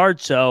 30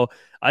 yards. So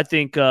I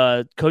think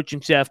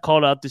coaching staff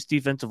called out this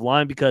defensive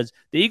line because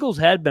the Eagles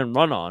had been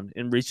run on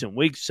in recent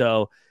weeks.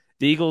 So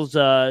the Eagles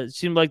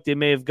seemed like they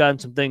may have gotten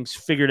some things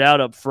figured out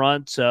up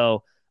front.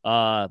 So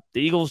the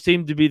Eagles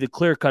seem to be the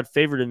clear-cut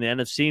favorite in the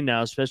NFC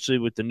now, especially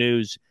with the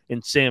news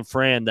in San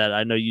Fran that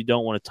I know you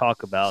don't want to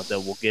talk about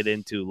that we'll get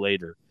into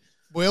later.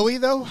 Will we,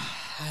 though?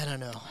 I don't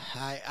know.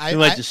 I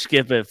might just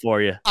skip it for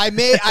you. I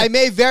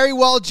may very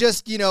well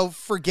just,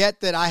 forget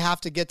that I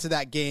have to get to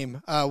that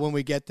game when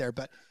we get there.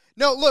 But,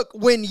 no, look,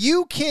 when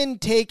you can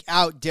take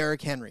out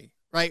Derrick Henry,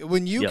 right,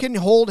 when you can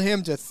hold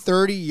him to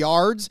 30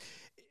 yards,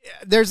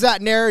 there's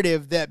that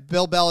narrative that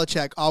Bill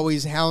Belichick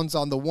always hounds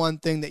on the one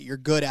thing that you're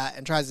good at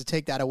and tries to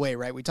take that away,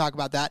 right? We talk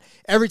about that.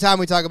 Every time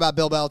we talk about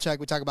Bill Belichick,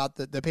 we talk about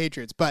the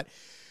Patriots. But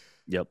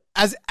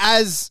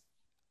as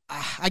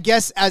I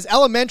guess as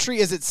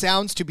elementary as it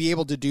sounds to be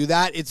able to do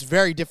that, it's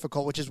very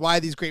difficult, which is why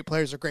these great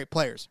players are great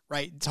players,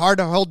 right? It's hard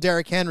to hold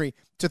Derrick Henry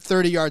to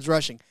 30 yards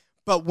rushing.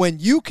 But when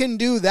you can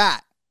do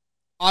that,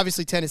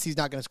 obviously Tennessee's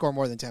not going to score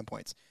more than 10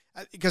 points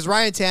because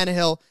Ryan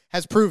Tannehill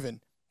has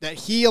proven that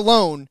he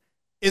alone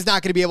is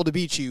not going to be able to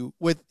beat you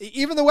with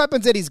even the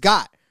weapons that he's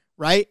got,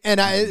 right?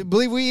 And I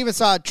believe we even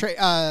saw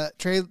Treylon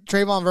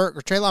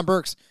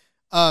Burks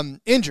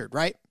injured,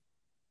 right?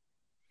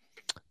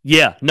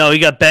 Yeah, no, he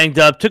got banged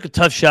up, took a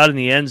tough shot in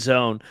the end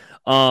zone.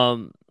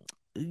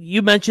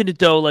 You mentioned it,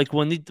 though, like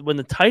when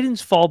the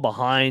Titans fall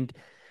behind,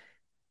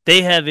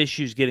 they have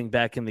issues getting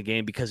back in the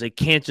game because they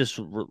can't just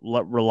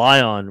rely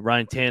on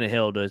Ryan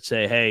Tannehill to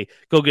say, hey,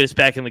 go get us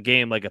back in the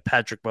game like a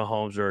Patrick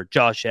Mahomes or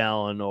Josh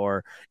Allen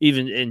or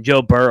even in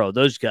Joe Burrow.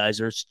 Those guys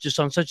are just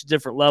on such a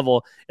different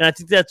level. And I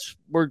think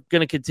we're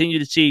going to continue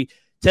to see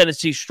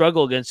Tennessee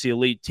struggle against the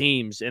elite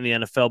teams in the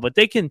NFL, but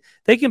they can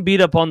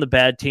beat up on the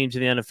bad teams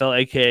in the NFL,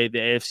 aka the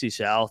AFC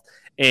South,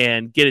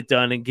 and get it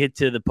done and get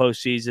to the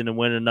postseason and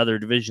win another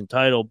division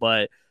title.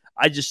 But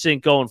I just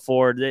think going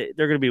forward, they're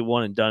going to be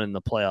one and done in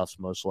the playoffs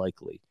most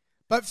likely.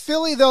 But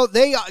Philly, though,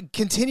 they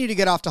continue to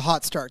get off to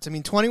hot starts.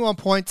 21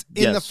 points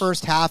in the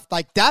first half.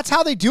 Like that's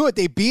how they do it.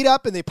 They beat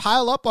up and they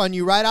pile up on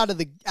you right out of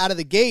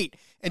the gate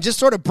and just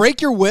sort of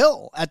break your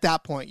will at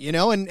that point,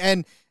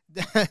 and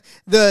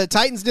the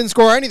Titans didn't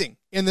score anything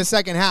in the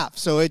second half.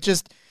 So it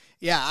just,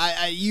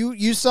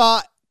 you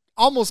saw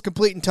almost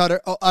complete and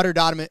utter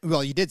dominance.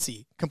 Well, you did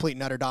see complete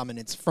and utter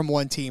dominance from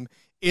one team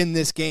in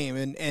this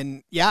game.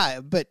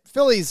 But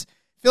Philly's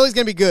going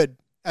to be good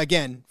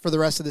again for the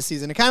rest of the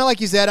season. And kind of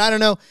like you said, I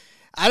don't know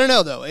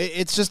though.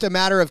 It's just a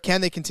matter of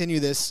can they continue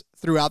this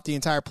throughout the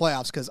entire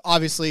playoffs? Because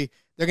obviously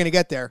they're going to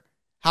get there.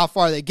 How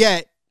far they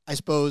get, I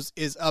suppose,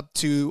 is up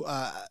to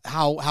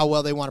how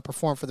well they want to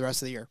perform for the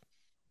rest of the year.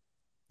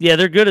 Yeah,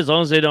 they're good as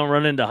long as they don't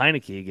run into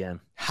Heineke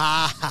again.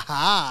 Ha, ha,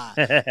 ha.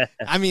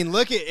 I mean,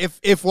 look,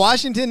 if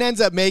Washington ends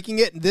up making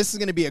it, this is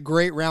going to be a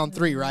great round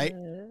 3, right?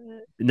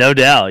 No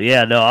doubt.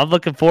 Yeah, no, I'm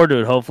looking forward to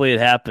it. Hopefully it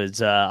happens.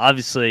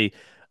 Obviously,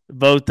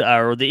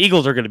 the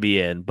Eagles are going to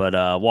be in,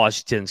 but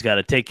Washington's got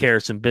to take care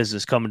of some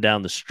business coming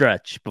down the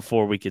stretch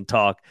before we can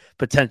talk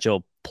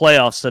potential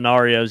playoff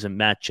scenarios and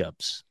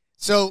matchups.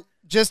 So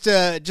just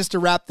to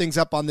wrap things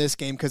up on this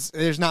game, because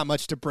there's not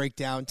much to break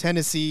down.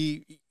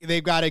 Tennessee,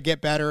 they've got to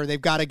get better.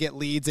 They've got to get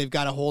leads. They've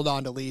got to hold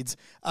on to leads.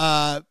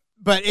 But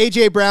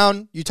A.J.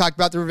 Brown, you talked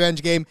about the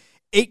revenge game,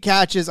 8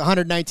 catches,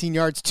 119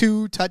 yards,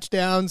 2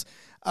 touchdowns.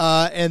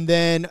 And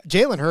then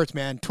Jalen Hurts,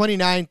 man,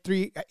 29,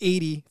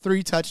 380,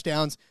 3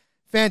 touchdowns.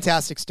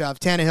 Fantastic stuff.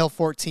 Tannehill,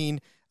 14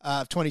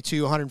 of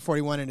 22,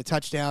 141 and a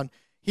touchdown.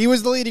 He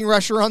was the leading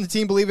rusher on the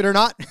team, believe it or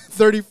not.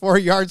 34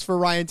 yards for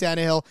Ryan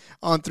Tannehill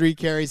on 3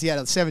 carries. He had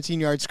a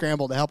 17-yard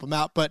scramble to help him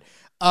out. But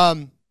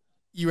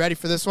you ready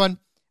for this one?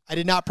 I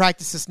did not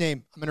practice this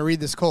name. I'm going to read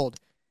this cold.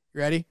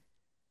 You ready?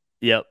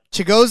 Yep.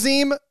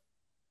 Chigoziem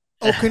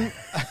Okonkwo.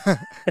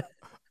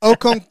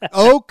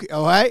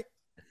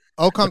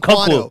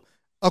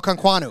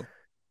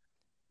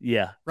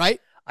 Yeah. Right?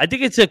 I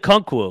think it's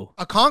Okonkwo.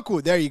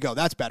 Okonkwo. There you go.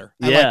 That's better.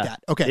 I like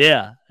that. Okay.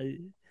 Yeah.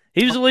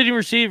 He was the leading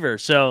receiver.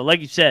 So, like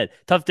you said,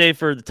 tough day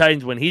for the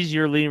Titans when he's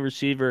your leading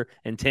receiver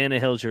and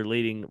Tannehill's your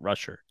leading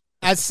rusher.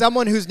 As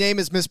someone whose name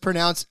is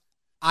mispronounced,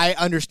 I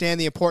understand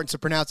the importance of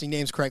pronouncing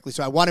names correctly.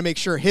 So I want to make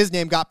sure his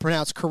name got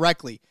pronounced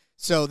correctly.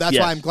 So that's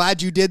why I'm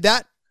glad you did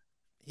that.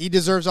 He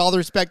deserves all the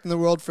respect in the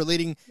world for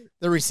leading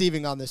the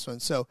receiving on this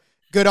one. So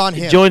good on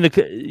him. Join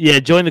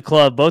the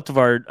club. Both of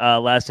our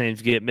last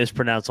names get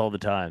mispronounced all the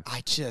time.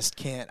 I just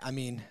can't. I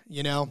mean,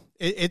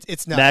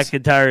 it's nuts.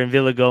 McIntyre and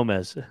Villa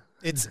Gomez.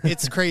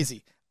 It's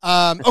crazy.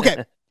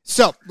 Okay,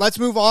 so let's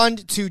move on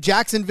to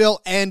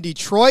Jacksonville and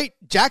Detroit.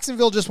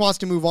 Jacksonville just wants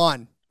to move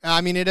on.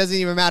 I mean, it doesn't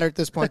even matter at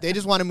this point. They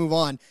just want to move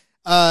on.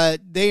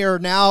 They are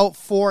now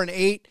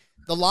 4-8.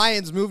 The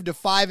Lions moved to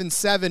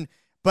 5-7,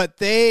 but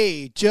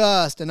they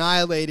just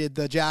annihilated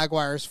the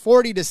Jaguars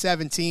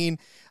 40-17.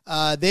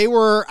 They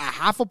were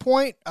a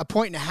point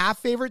and a half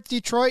favorite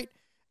Detroit.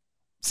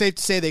 Safe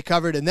to say they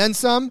covered and then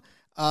some.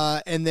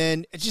 And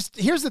then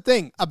here's the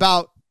thing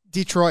about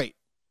Detroit,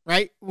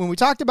 right? When we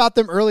talked about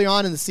them early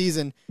on in the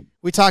season,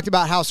 we talked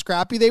about how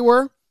scrappy they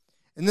were,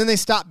 and then they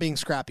stopped being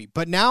scrappy.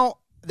 But now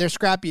they're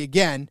scrappy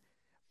again.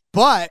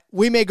 But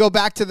we may go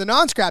back to the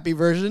non-scrappy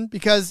version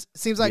because it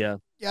seems like,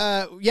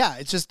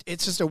 it's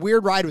just a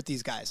weird ride with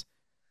these guys.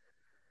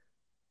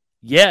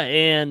 Yeah,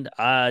 and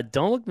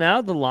don't look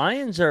now. The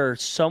Lions are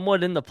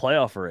somewhat in the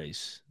playoff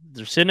race.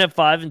 They're sitting at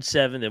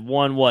 5-7. They've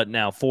won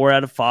 4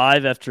 out of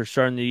 5 after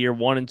starting the year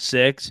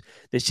 1-6.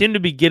 They seem to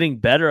be getting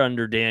better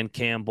under Dan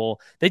Campbell.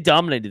 They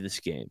dominated this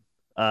game.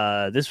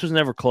 This was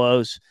never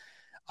close.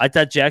 I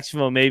thought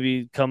Jacksonville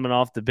maybe coming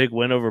off the big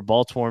win over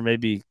Baltimore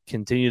maybe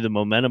continue the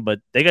momentum,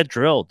 but they got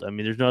drilled. I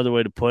mean, there's no other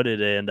way to put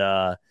it. And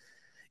the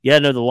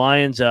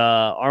Lions,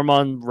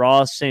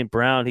 Amon-Ra St.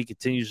 Brown, he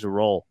continues to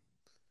roll.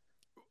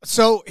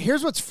 So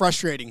here's what's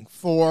frustrating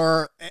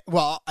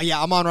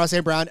Amon-Ra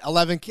St. Brown,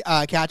 11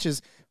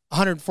 catches,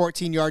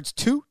 114 yards,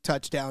 2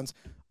 touchdowns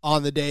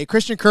on the day.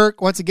 Christian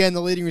Kirk, once again,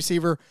 the leading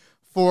receiver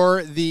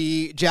for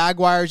the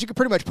Jaguars. You can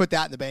pretty much put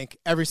that in the bank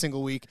every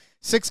single week.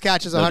 6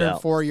 catches,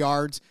 104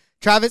 yards.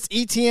 Travis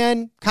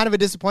Etienne, kind of a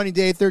disappointing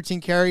day, 13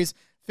 carries,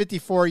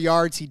 54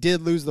 yards. He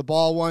did lose the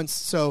ball once.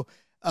 So,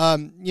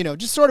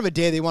 just sort of a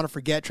day they want to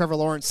forget. Trevor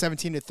Lawrence,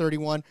 17-31,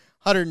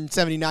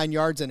 179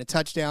 yards and a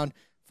touchdown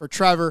for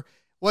Trevor.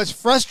 What's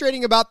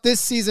frustrating about this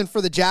season for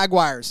the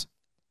Jaguars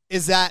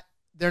is that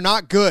they're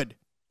not good,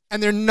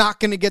 and they're not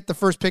going to get the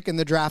first pick in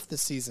the draft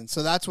this season.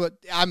 So that's what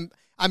I'm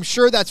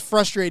sure that's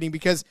frustrating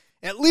because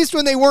at least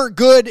when they weren't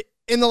good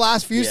in the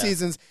last few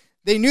seasons,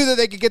 they knew that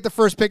they could get the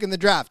first pick in the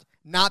draft.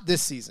 Not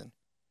this season.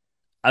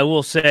 I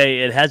will say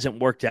it hasn't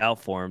worked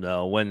out for them,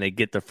 though, when they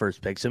get the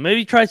first pick. So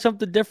maybe try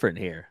something different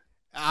here.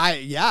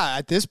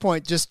 At this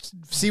point, just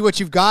see what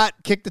you've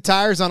got. Kick the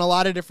tires on a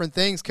lot of different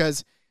things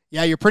because,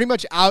 you're pretty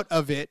much out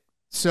of it.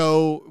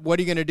 So what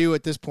are you going to do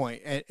at this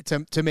point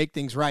to make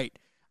things right?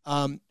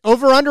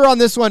 Over-under on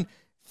this one,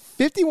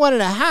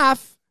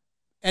 51.5,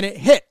 and it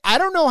hit. I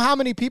don't know how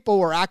many people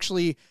were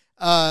actually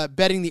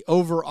betting the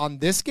over on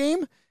this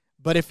game,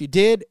 but if you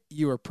did,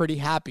 you were pretty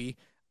happy.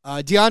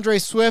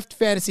 DeAndre Swift,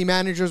 fantasy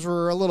managers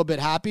were a little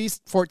bit happy.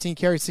 14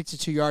 carries,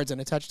 62 yards,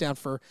 and a touchdown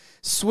for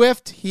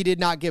Swift. He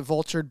did not get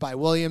vultured by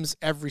Williams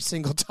every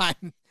single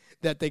time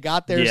that they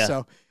got there,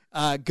 so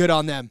good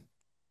on them.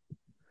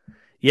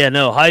 Yeah,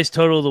 no, highest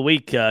total of the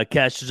week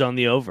cashes on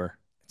the over.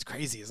 It's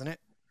crazy, isn't it?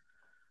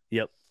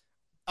 Yep.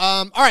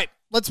 All right,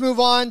 let's move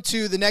on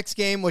to the next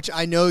game, which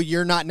I know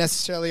you're not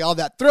necessarily all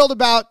that thrilled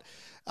about.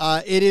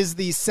 It is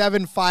the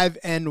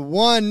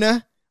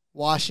 7-5-1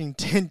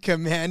 Washington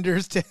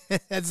Commanders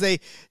as they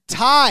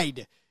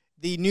tied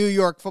the New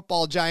York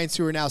Football Giants,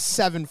 who are now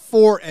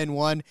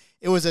 7-4-1.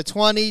 It was a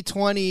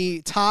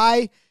 20-20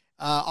 tie.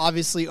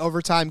 Obviously,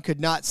 overtime could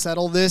not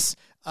settle this.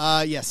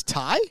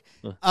 Tie.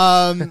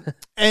 And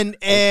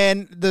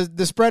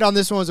the spread on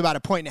this one was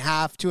about 1.5 points,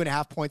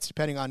 2.5 points,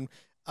 depending on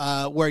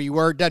where you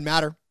were. Doesn't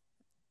matter.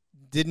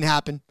 Didn't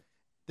happen.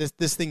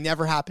 This thing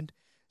never happened.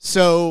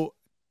 So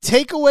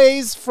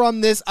takeaways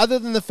from this, other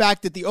than the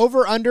fact that the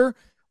over/under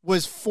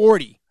was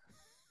 40.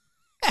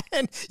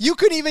 And you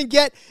couldn't even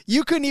get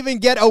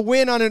a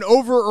win on an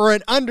over or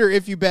an under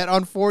if you bet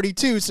on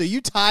 42. So you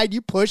tied,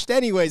 you pushed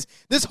anyways.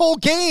 This whole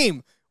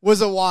game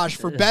was a wash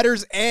for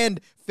bettors and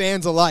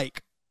fans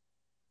alike.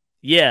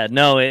 Yeah,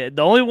 no,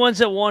 the only ones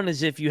that won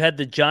is if you had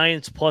the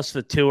Giants plus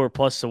the 2 or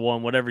plus the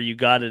 1, whatever you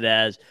got it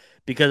as,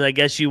 because I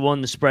guess you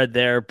won the spread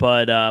there.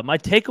 But my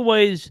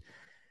takeaways,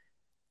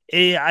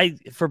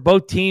 for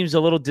both teams, a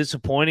little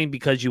disappointing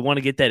because you want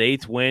to get that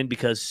 8th win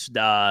because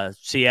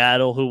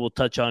Seattle, who we'll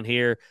touch on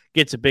here,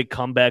 gets a big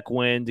comeback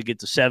win to get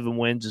to 7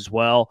 wins as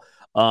well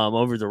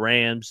over the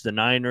Rams. The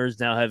Niners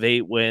now have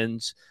 8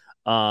 wins.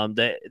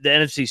 The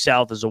NFC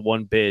South is a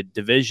 1-bid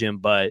division,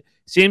 but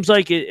seems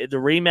like the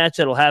rematch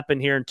that'll happen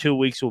here in 2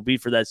 weeks will be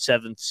for that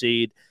 7th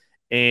seed,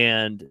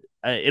 and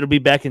it'll be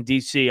back in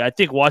D.C. I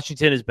think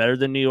Washington is better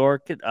than New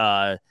York.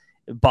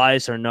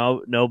 Bias or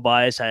no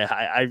bias,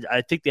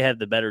 I think they have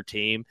the better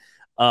team.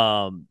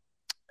 But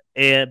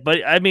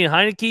I mean,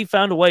 Heineke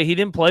found a way. He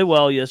didn't play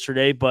well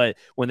yesterday, but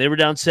when they were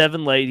down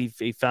 7 late,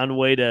 he found a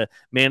way to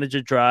manage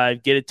a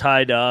drive, get it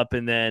tied up,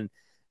 and then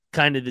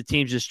kind of the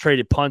teams just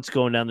traded punts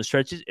going down the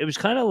stretch. It was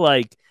kind of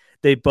like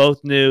they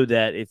both knew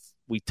that if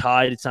we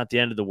tied, it's not the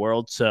end of the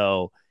world.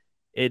 So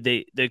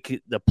the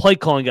play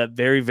calling got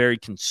very, very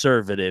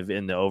conservative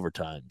in the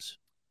overtimes.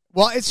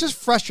 Well, it's just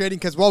frustrating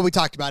because, we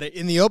talked about it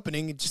in the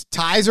opening. It just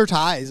ties are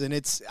ties, and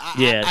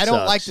I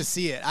don't like to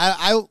see it.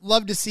 I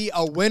love to see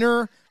a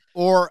winner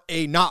or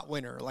a not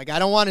winner. Like, I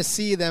don't want to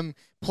see them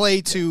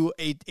play to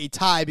a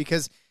tie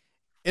because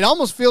it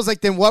almost feels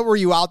like, then what were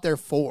you out there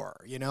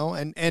for, you know?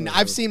 And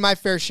I've seen my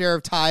fair share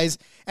of ties,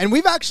 and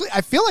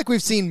I feel like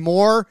we've seen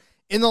more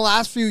in the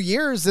last few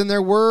years than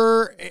there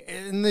were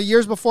in the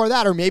years before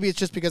that, or maybe it's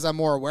just because I'm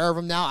more aware of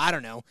them now. I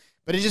don't know,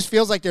 but it just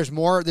feels like there's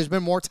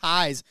been more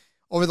ties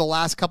over the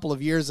last couple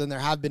of years than there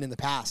have been in the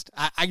past.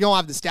 I don't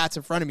have the stats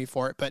in front of me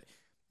for it, but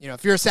you know,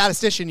 if you're a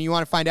statistician and you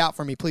want to find out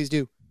for me, please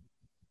do.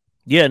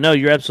 Yeah, no,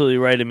 you're absolutely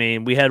right. I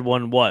mean, we had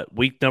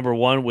week number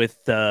 1 with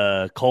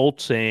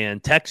Colts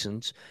and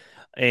Texans.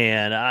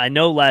 And I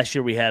know last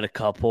year we had a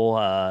couple.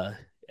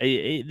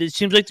 It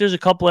seems like there's a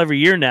couple every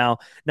year now.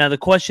 Now, the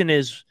question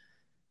is,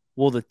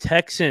 will the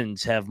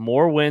Texans have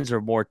more wins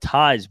or more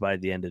ties by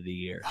the end of the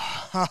year?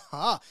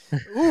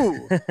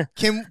 Ooh.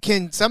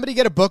 Can somebody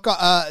get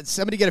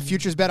a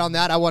futures bet on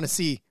that? I want to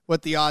see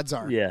what the odds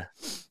are. Yeah.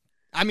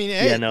 I mean,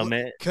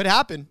 man. Could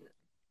happen.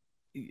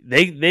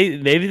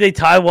 Maybe they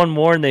tie one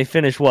more and they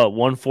finish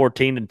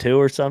 114-2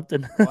 or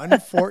something.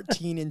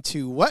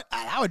 114-2. What?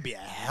 That would be a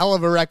hell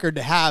of a record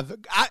to have.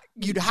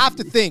 You'd have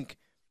to think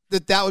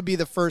that would be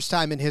the first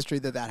time in history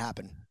that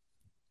happened.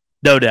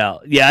 No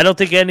doubt. Yeah, I don't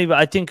think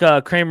I think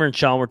Kramer and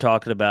Sean were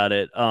talking about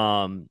it.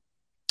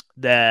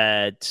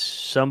 That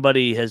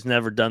somebody has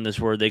never done this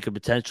where they could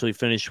potentially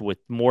finish with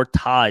more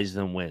ties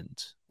than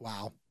wins.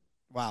 Wow.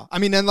 I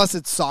mean, unless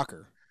it's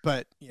soccer,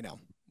 but you know,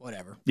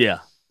 whatever. Yeah.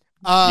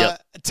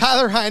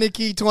 Tyler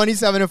Heineke,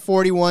 27 of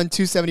 41,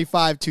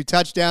 275, 2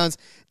 touchdowns.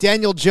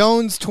 Daniel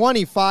Jones,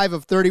 25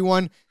 of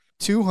 31,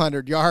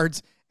 200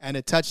 yards and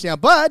a touchdown.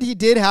 But he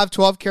did have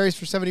 12 carries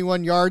for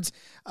 71 yards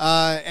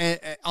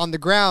on the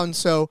ground.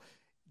 So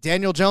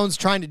Daniel Jones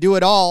trying to do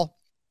it all.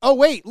 Oh,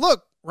 wait,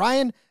 look,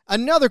 Ryan,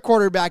 another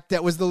quarterback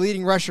that was the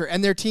leading rusher,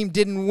 and their team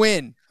didn't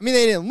win. I mean,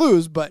 they didn't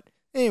lose, but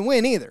they didn't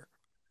win either.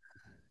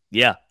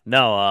 Yeah,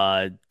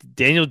 no,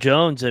 Daniel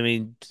Jones, I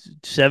mean,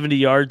 70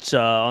 yards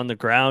on the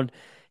ground.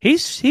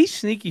 He's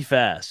sneaky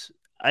fast.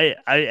 I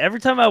every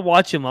time I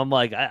watch him, I'm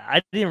like,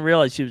 I didn't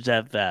realize he was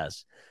that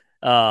fast.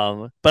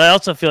 But I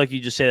also feel like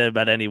you just say that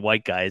about any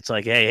white guy. It's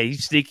like, hey,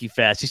 he's sneaky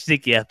fast. He's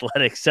sneaky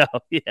athletic. So,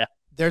 yeah.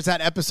 There's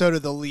that episode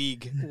of The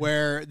League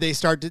where they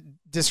start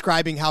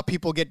describing how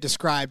people get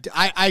described.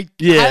 I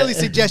highly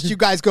suggest you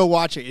guys go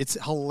watch it. It's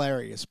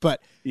hilarious.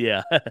 But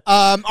yeah.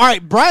 All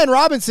right, Brian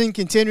Robinson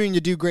continuing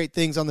to do great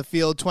things on the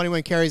field.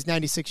 21 carries,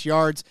 96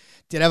 yards.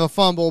 Did have a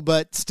fumble,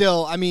 but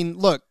still, I mean,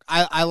 look,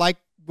 I like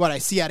what I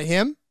see out of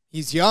him.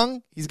 He's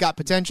young. He's got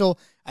potential.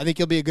 I think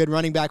he'll be a good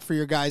running back for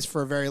your guys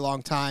for a very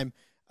long time.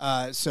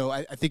 So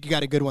I think you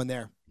got a good one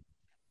there.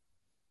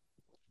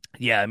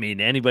 Yeah, I mean,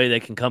 anybody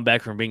that can come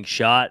back from being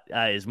shot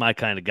is my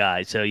kind of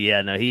guy. So,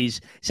 yeah, no, he's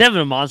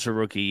having a monster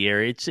rookie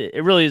year.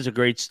 It really is a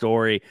great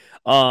story.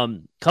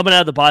 Coming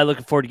out of the bye,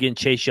 looking forward to getting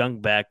Chase Young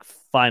back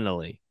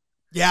finally.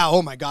 Yeah,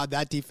 oh, my God,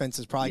 that defense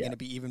is probably going to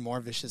be even more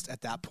vicious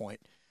at that point.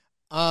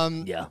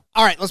 Yeah.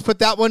 All right, let's put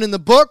that one in the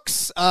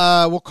books.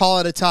 We'll call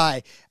it a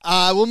tie.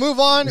 We'll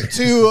move on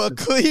to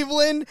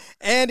Cleveland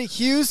and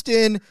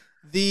Houston.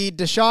 The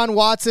Deshaun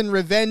Watson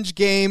revenge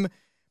game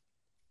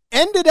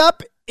ended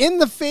up in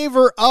the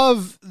favor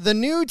of the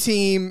new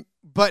team,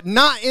 but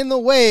not in the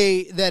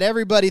way that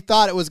everybody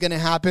thought it was going to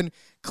happen.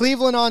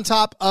 Cleveland on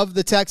top of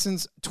the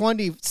Texans,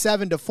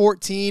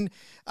 27-14.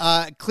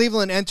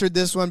 Cleveland entered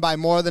this one by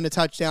more than a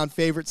touchdown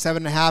favorite,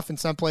 7.5 in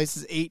some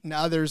places, 8 in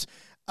others,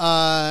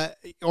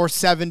 or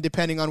 7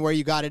 depending on where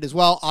you got it as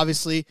well.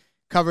 Obviously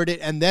covered it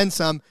and then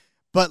some.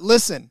 But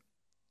listen,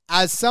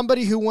 as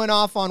somebody who went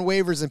off on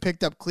waivers and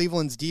picked up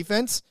Cleveland's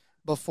defense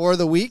before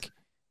the week,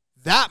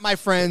 that, my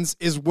friends,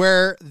 is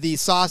where the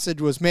sausage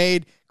was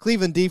made.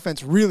 Cleveland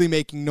defense really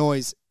making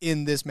noise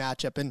in this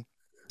matchup. And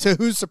to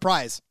whose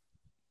surprise?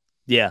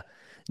 Yeah.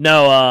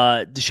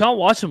 No, Deshaun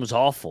Watson was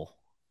awful.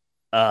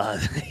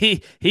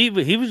 He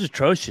was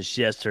atrocious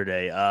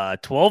yesterday.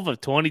 12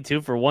 of 22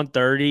 for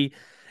 130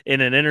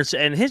 in an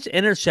and his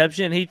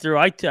interception he threw,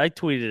 I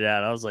tweeted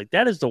out. I was like,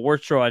 that is the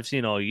worst throw I've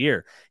seen all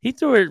year. He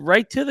threw it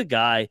right to the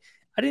guy.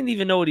 I didn't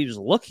even know what he was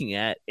looking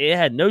at. It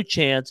had no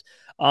chance.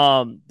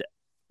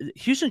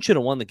 Houston should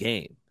have won the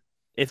game.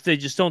 If they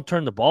just don't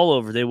turn the ball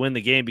over, they win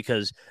the game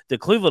because the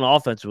Cleveland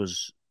offense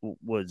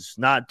was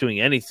not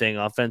doing anything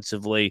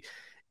offensively.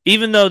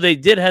 Even though they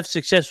did have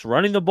success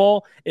running the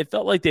ball, it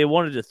felt like they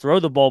wanted to throw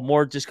the ball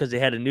more just because they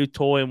had a new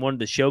toy and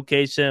wanted to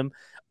showcase him.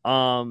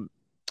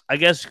 I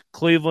guess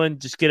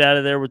Cleveland, just get out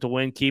of there with the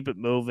win, keep it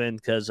moving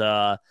because 2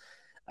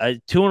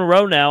 in a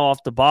row now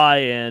off the bye,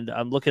 and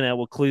I'm looking at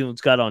what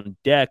Cleveland's got on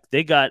deck.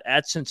 They got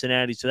at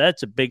Cincinnati, so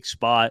that's a big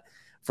spot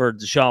for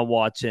Deshaun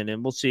Watson,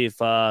 and we'll see if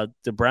the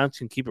Browns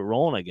can keep it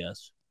rolling, I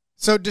guess.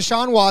 So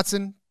Deshaun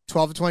Watson,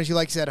 12 of 22,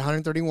 like you said,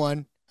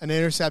 131, an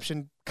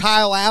interception.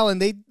 Kyle Allen,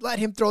 they let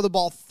him throw the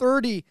ball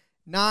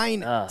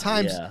 39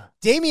 times. Yeah.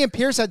 Dameon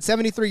Pierce had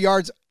 73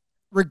 yards,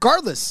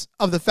 regardless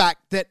of the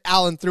fact that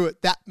Allen threw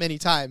it that many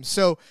times.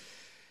 So,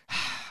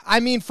 I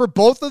mean, for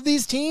both of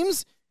these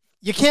teams,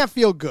 you can't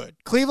feel good.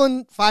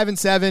 Cleveland,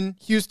 5-7,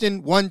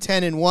 Houston,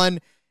 1-10-1.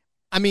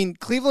 I mean,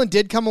 Cleveland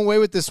did come away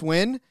with this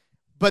win,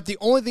 but the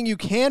only thing you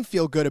can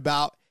feel good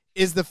about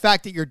is the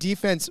fact that your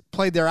defense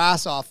played their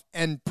ass off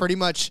and pretty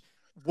much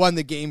won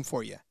the game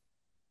for you.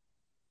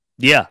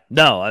 Yeah,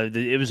 no,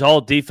 it was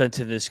all defense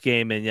in this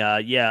game, and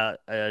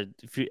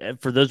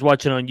for those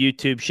watching on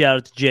YouTube, shout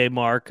out to Jay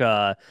Mark,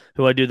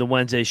 who I do the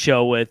Wednesday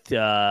show with,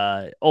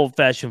 Old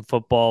Fashioned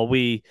Football.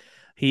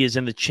 He is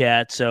in the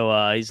chat,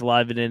 so he's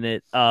livening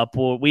it up.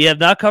 We have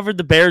not covered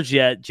the Bears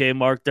yet, Jay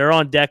Mark. They're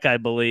on deck, I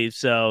believe,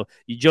 so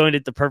you joined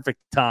at the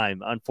perfect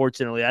time.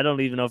 Unfortunately, I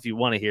don't even know if you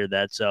want to hear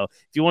that, so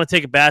if you want to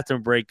take a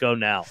bathroom break, go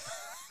now.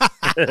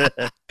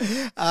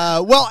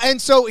 Well, and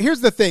so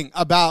here's the thing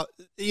about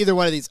either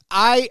one of these.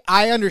 I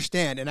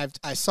understand, and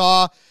I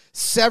saw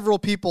several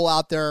people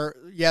out there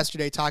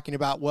yesterday talking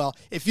about, well,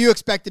 if you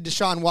expected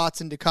Deshaun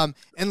Watson to come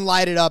and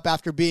light it up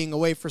after being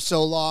away for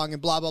so long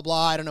and blah, blah,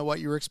 blah, I don't know what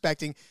you were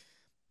expecting.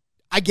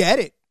 I get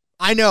it.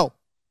 I know.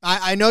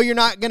 I know you're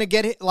not going to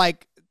get it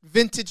like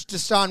vintage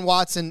Deshaun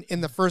Watson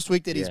in the first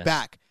week that he's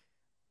back.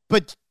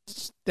 But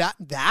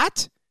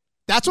that's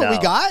what we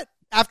got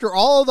after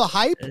all the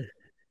hype?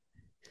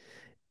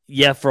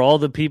 Yeah, for all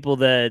the people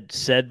that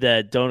said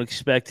that don't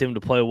expect him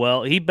to play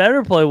well, he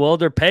better play well.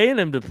 They're paying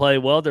him to play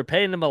well. They're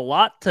paying him a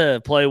lot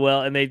to play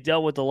well, and they've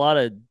dealt with a lot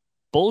of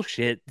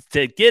bullshit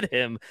to get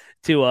him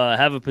to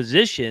have a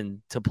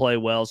position to play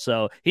well.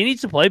 So he needs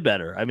to play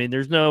better. I mean,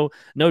 there's no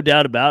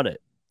doubt about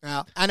it.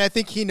 Yeah, and I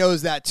think he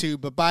knows that too.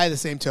 But by the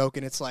same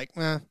token, it's like,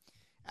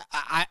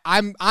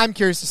 I'm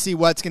curious to see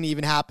what's going to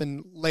even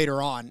happen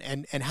later on,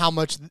 and how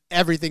much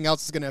everything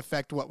else is going to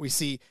affect what we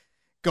see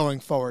going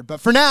forward. But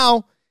for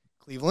now,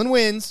 Cleveland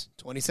wins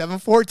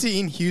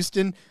 27-14.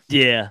 Houston,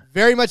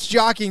 very much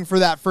jockeying for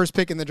that first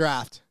pick in the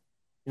draft.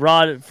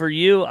 Rod, for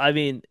you, I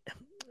mean,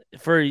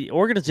 for the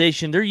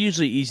organization, they're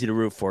usually easy to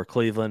root for,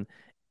 Cleveland.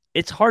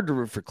 It's hard to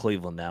root for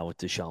Cleveland now with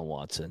Deshaun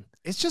Watson.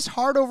 It's just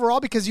hard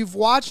overall because you've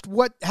watched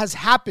what has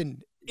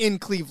happened in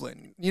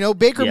Cleveland. You know,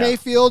 Baker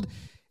Mayfield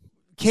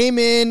came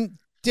in,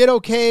 did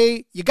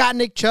okay. You got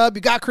Nick Chubb,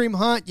 you got Kareem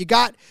Hunt, you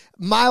got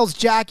Miles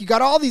Jack, you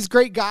got all these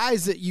great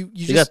guys that you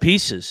just got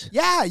pieces.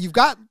 Yeah, you've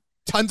got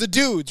tons of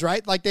dudes,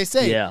 right? Like they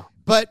say. Yeah.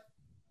 But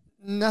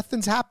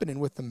nothing's happening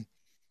with them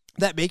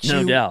that makes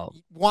you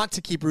want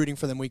to keep rooting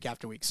for them week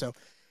after week. So,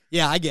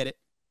 yeah, I get it.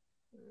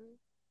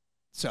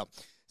 So,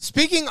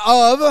 speaking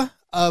of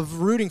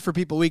rooting for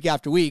people week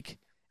after week,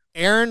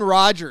 Aaron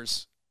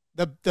Rodgers,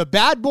 the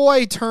bad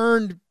boy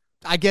turned,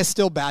 I guess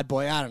still bad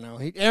boy, I don't know.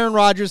 Aaron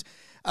Rodgers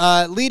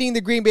leading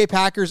the Green Bay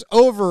Packers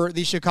over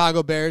the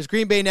Chicago Bears.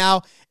 Green Bay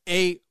now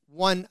a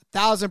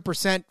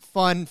 1,000%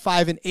 fun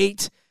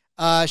 5-8.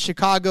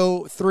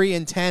 Chicago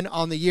 3-10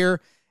 on the year.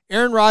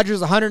 Aaron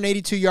Rodgers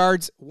 182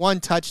 yards, 1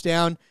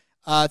 touchdown.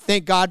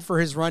 Thank God for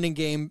his running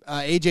game.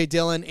 A.J.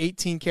 Dillon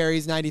 18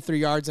 carries, 93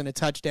 yards and a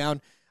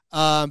touchdown.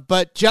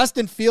 But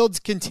Justin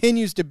Fields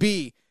continues to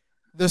be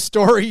the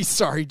story.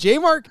 Sorry,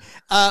 J-Mark,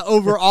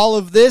 over all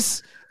of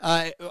this.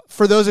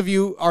 For those of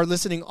you who are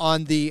listening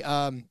on the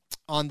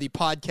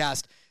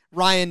podcast,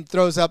 Ryan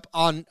throws up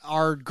on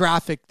our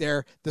graphic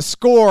there the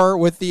score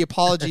with the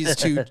apologies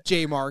to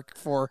J-Mark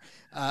for,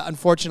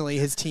 unfortunately,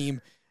 his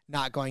team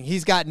not going.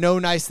 He's got no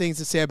nice things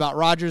to say about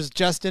Rodgers.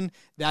 Justin,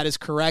 that is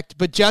correct.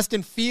 But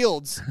Justin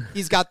Fields,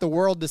 he's got the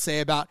world to say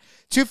about.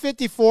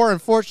 254,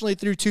 unfortunately,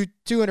 threw two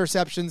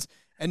interceptions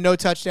and no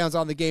touchdowns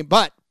on the game,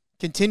 but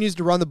continues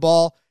to run the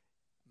ball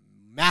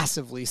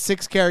massively.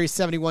 6 carries,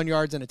 71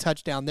 yards, and a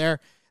touchdown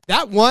there.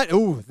 That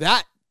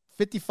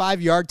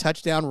 55-yard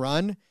touchdown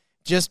run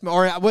just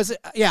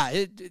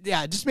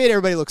made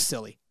everybody look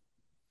silly.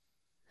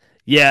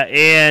 Yeah,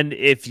 and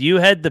if you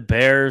had the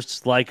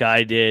Bears like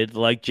I did,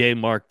 like J.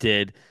 Mark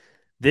did,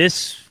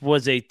 this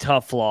was a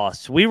tough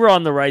loss. We were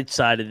on the right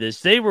side of this.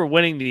 They were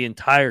winning the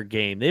entire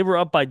game. They were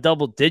up by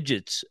double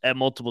digits at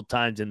multiple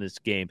times in this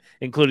game,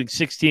 including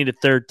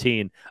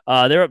 16-13.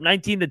 They're up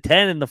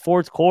 19-10 in the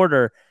fourth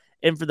quarter.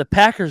 And for the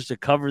Packers to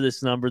cover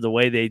this number the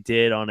way they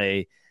did on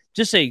a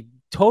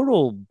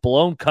total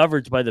blown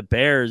coverage by the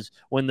Bears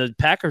when the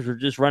Packers were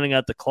just running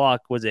out the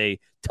clock was a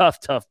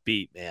tough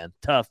beat, man.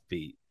 Tough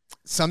beat.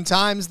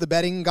 Sometimes the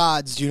betting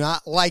gods do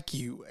not like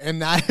you,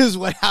 and that is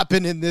what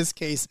happened in this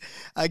case.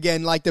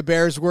 Again, like the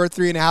Bears were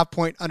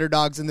 3.5-point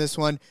underdogs in this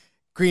one.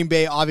 Green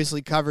Bay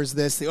obviously covers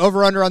this. The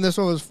over-under on this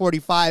one was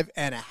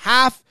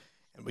 45.5,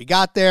 and we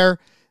got there.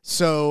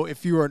 So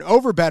if you were an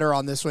over-better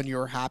on this one, you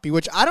were happy,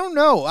 which I don't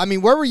know. I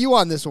mean, where were you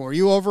on this one? Were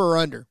you over or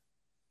under?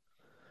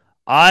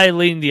 I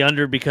leaned the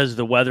under because of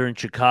the weather in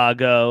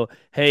Chicago.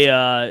 Hey,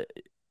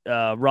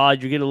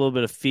 Rod, you're getting a little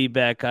bit of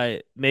feedback.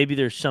 Maybe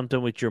there's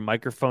something with your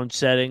microphone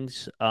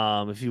settings.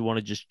 If you want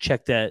to just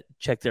check that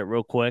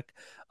real quick.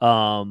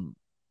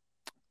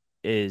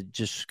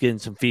 Just getting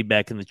some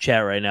feedback in the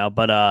chat right now.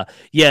 But I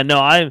lean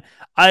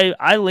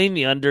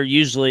the under.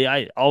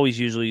 I always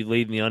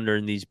lean the under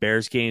in these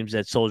Bears games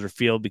at Soldier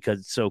Field because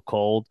it's so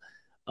cold.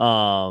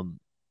 But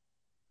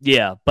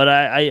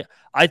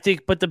I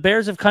think the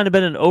Bears have kind of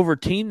been an over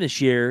team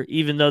this year,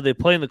 even though they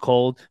play in the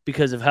cold,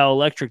 because of how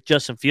electric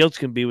Justin Fields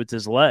can be with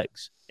his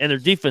legs, and their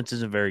defense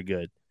isn't very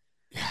good.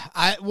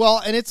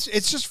 And it's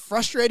just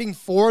frustrating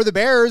for the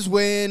Bears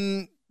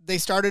when they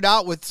started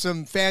out with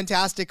some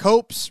fantastic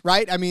hopes,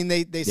 right? I mean,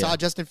 they saw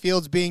Justin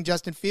Fields being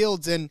Justin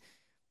Fields, and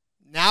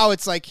now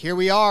it's like, here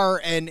we are,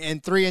 and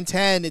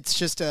 3-10. It's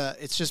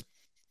just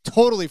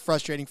totally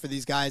frustrating for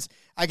these guys.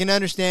 I can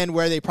understand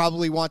where they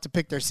probably want to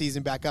pick their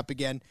season back up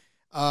again.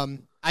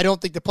 I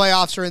don't think the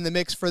playoffs are in the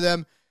mix for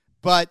them,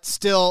 but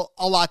still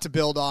a lot to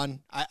build on.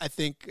 I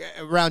think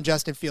around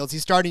Justin Fields,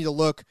 he's starting to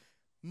look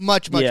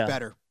much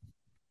better.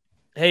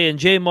 Hey, and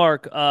J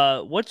Mark,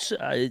 what's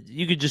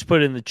you could just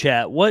put in the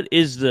chat. What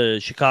is the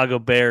Chicago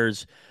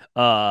Bears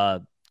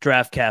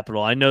draft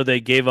capital? I know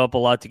they gave up a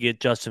lot to get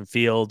Justin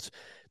Fields.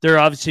 They're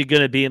obviously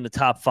going to be in the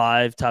top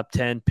 5, top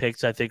 10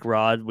 picks. I think,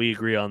 Rod, we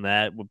agree on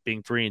that, with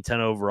being 3-10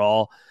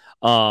 overall.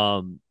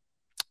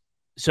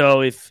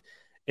 So if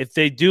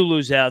they do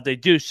lose out, they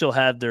do still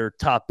have their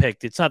top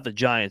pick. It's not the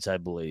Giants, I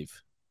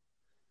believe.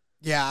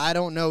 Yeah, I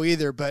don't know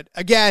either. But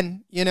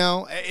again,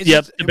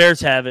 the Bears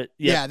have it.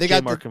 Yeah, they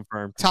got the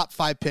confirmed top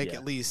 5 pick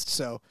at least.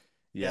 So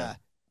yeah,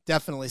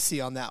 definitely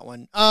see on that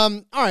one.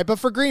 All right, but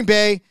for Green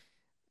Bay,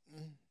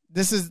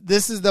 this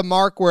is the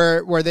mark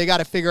where they got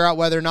to figure out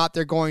whether or not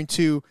they're going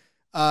to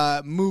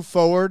move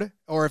forward,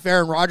 or if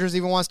Aaron Rodgers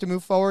even wants to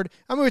move forward.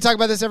 I mean, we talk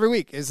about this every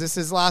week. Is this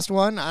his last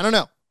one? I don't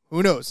know.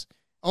 Who knows?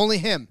 Only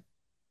him.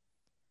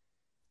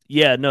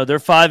 Yeah, no, they're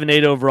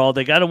 5-8 overall.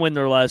 They got to win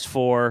their last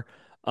 4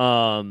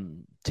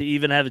 to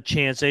even have a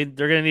chance. They're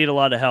going to need a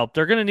lot of help.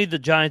 They're going to need the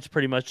Giants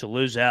pretty much to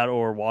lose out,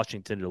 or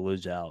Washington to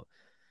lose out.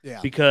 Yeah,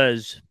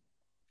 because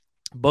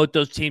both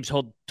those teams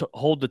hold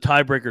the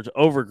tiebreakers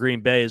over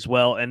Green Bay as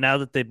well. And now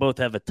that they both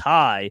have a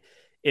tie,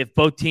 if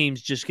both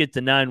teams just get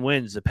to 9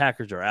 wins, the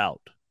Packers are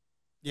out.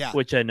 Yeah,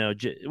 which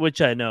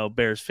I know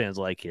Bears fans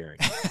like hearing.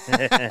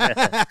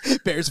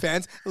 Bears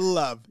fans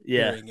love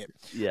hearing it.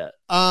 Yeah.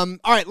 All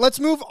right, let's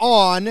move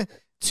on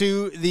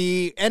to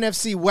the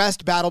NFC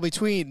West battle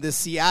between the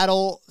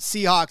Seattle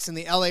Seahawks and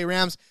the LA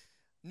Rams.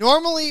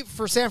 Normally,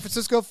 for San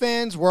Francisco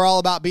fans, we're all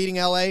about beating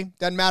LA.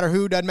 Doesn't matter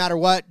who, doesn't matter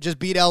what, just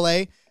beat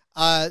LA.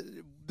 But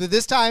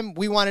this time,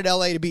 we wanted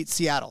LA to beat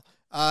Seattle.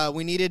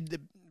 We needed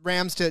the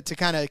Rams to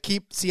kind of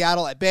keep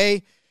Seattle at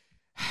bay.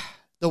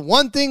 The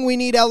one thing we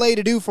need LA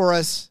to do for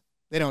us,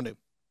 they don't do.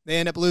 They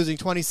end up losing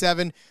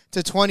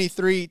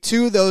 27-23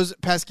 to those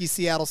pesky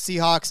Seattle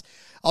Seahawks.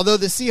 Although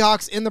the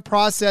Seahawks in the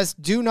process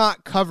do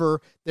not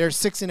cover their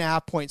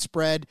 6.5-point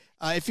spread.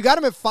 If you got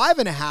them at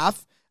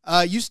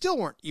 5.5, you still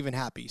weren't even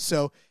happy.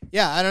 So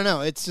yeah, I don't know.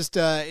 It's just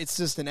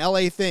an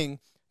LA thing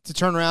to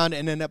turn around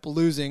and end up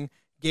losing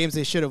games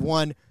they should have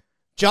won.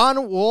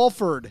 John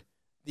Wolford,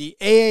 the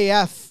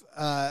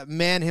AAF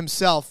man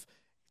himself,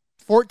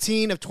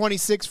 14 of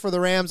 26 for the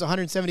Rams,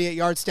 178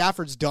 yards.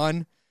 Stafford's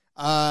done.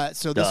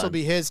 So this will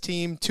be his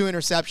team. 2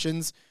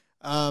 interceptions.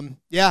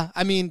 Yeah,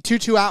 I mean,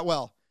 Tutu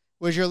Atwell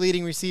was your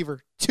leading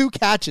receiver. 2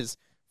 catches,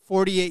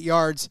 48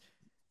 yards.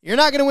 You're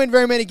not going to win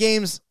very many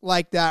games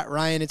like that,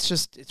 Ryan.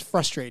 It's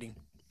frustrating.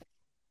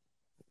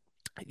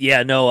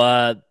 Yeah,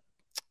 no,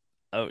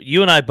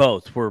 you and I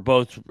were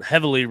both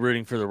heavily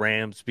rooting for the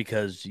Rams,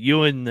 because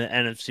you in the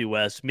NFC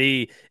West,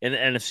 me in the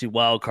NFC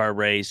wildcard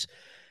race.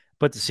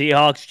 But the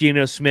Seahawks,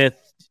 Geno Smith,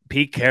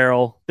 Pete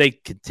Carroll, they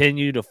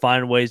continue to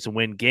find ways to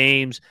win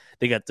games.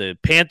 They got the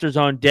Panthers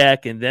on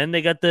deck, and then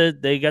they got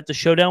the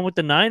showdown with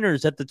the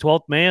Niners at the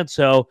 12th man.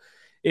 So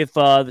if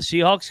the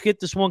Seahawks get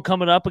this one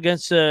coming up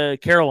against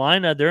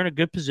Carolina, they're in a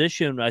good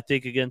position, I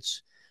think,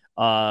 against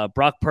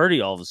Brock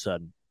Purdy all of a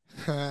sudden.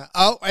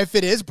 If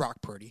it is Brock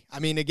Purdy. I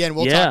mean, again,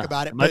 we'll talk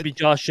about it. It might be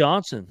Josh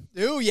Johnson.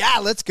 Ooh, yeah,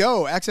 let's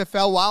go.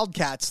 XFL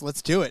Wildcats.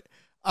 Let's do it.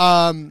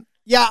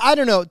 Yeah, I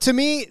don't know. To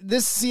me,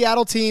 this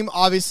Seattle team,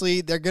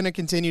 obviously, they're going to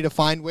continue to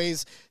find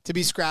ways to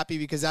be scrappy,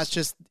 because that's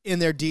just in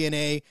their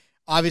DNA.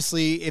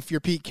 Obviously, if you're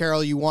Pete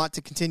Carroll, you want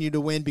to continue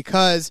to win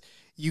because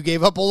you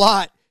gave up a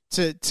lot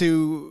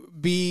to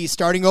be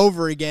starting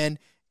over again,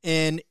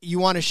 and you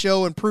want to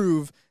show and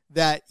prove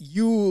that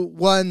you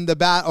won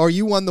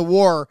you won the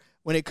war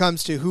when it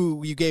comes to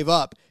who you gave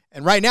up.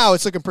 And right now,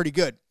 it's looking pretty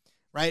good,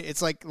 right?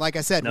 It's like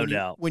I said, no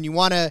doubt. When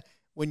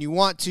you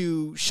want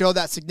to show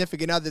that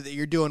significant other that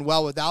you're doing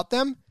well without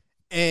them,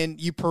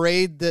 and you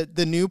parade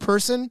the new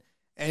person,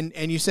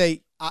 and you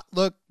say,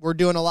 look, we're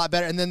doing a lot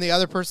better, and then the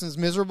other person's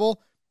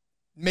miserable,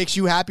 makes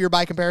you happier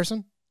by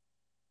comparison?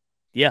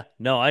 Yeah,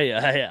 no,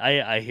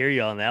 I hear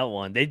you on that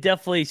one. They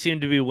definitely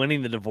seem to be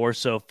winning the divorce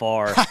so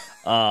far.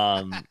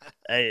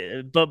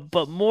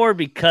 But more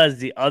because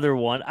the other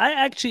one, I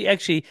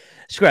actually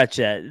scratch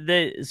that.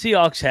 The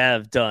Seahawks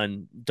have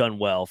done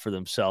well for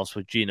themselves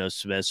with Geno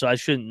Smith, so I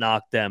shouldn't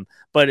knock them.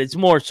 But it's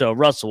more so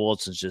Russell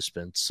Wilson's just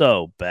been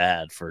so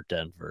bad for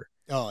Denver.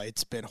 Oh,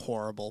 it's been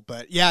horrible.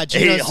 But yeah,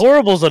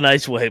 horrible's a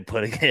nice way of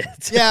putting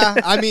it. Yeah,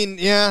 I mean,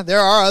 yeah,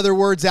 there are other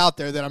words out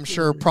there that I'm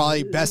sure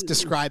probably best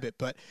describe it.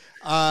 But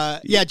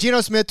yeah,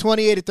 Geno Smith,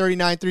 28 of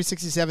 39,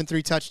 367,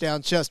 3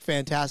 touchdowns. Just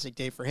fantastic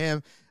day for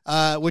him.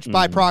 Which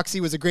by proxy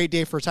was a great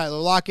day for Tyler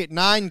Lockett.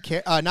 9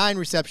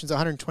 receptions,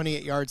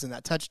 128 yards in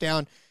that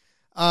touchdown.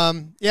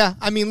 Yeah,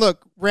 I mean,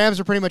 look, Rams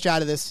are pretty much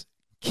out of this.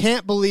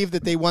 Can't believe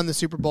that they won the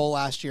Super Bowl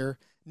last year.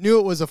 Knew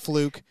it was a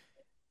fluke.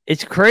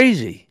 It's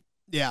crazy.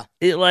 Yeah.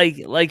 It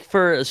like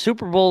for a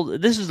Super Bowl,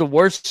 this is the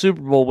worst Super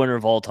Bowl winner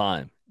of all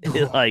time.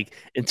 Like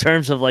in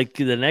terms of like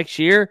the next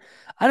year,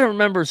 I don't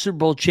remember a Super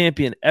Bowl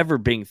champion ever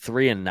being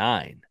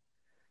 3-9.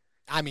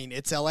 I mean,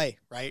 it's LA,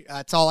 right?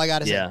 That's all I got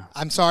to say. Yeah.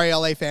 I'm sorry,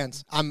 LA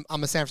fans. I'm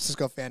a San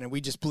Francisco fan, and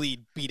we just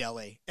beat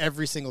LA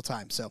every single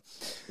time. So,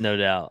 No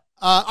doubt.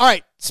 all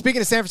right.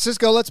 Speaking of San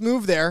Francisco, let's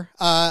move there.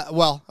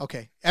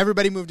 Okay.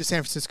 Everybody moved to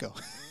San Francisco,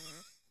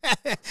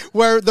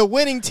 where the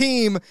winning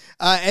team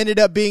ended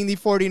up being the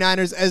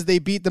 49ers as they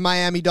beat the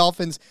Miami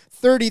Dolphins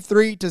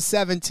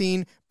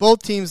 33-17.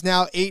 Both teams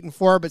now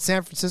 8-4, but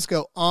San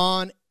Francisco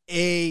on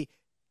a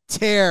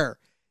tear.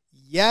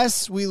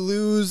 Yes, we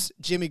lose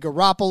Jimmy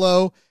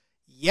Garoppolo.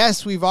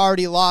 Yes, we've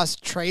already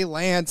lost Trey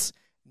Lance.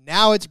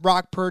 Now it's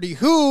Brock Purdy,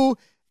 who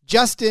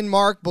Justin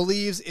Mark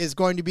believes is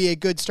going to be a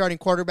good starting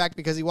quarterback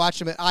because he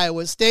watched him at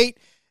Iowa State.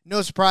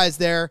 No surprise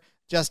there.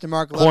 Justin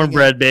Mark,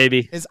 Cornbread,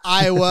 baby. His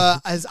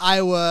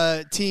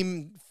Iowa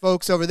team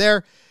folks over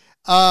there.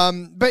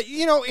 But,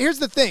 here's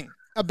the thing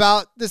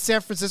about the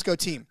San Francisco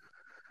team.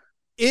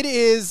 It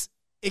is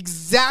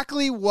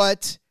exactly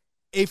what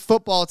a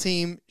football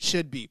team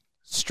should be.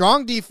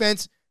 Strong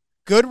defense,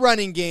 good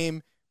running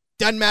game.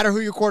 Doesn't matter who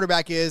your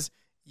quarterback is.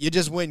 You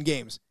just win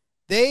games.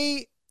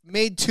 They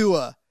made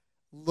Tua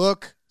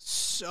look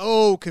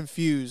so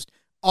confused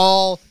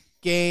all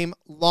game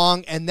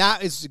long, and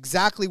that is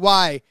exactly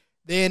why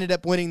they ended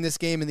up winning this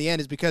game in the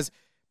end, is because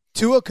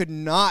Tua could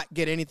not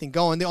get anything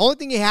going. The only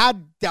thing he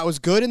had that was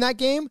good in that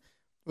game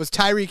was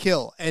Tyreek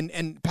Hill.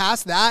 And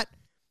past that,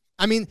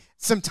 I mean,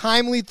 some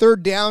timely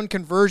third down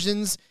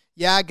conversions.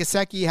 Yeah,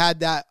 Gesicki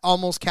had that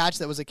almost catch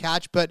that was a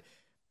catch, but,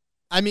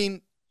 I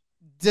mean,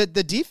 the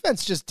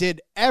defense just did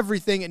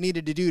everything it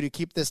needed to do to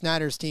keep this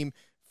Niners team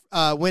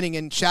winning.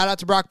 And shout out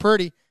to Brock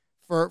Purdy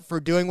for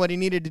doing what he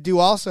needed to do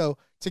also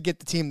to get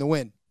the team the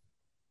win.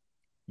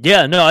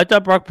 Yeah, no, I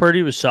thought Brock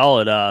Purdy was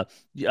solid.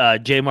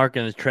 J Mark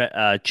in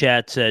the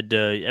chat said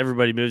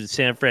everybody moved to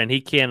San Fran.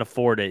 He can't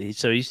afford it,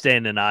 so he's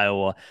staying in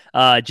Iowa.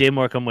 J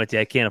Mark, I'm with you.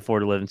 I can't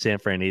afford to live in San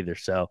Fran either,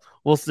 so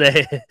we'll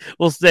stay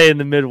in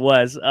the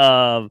Midwest.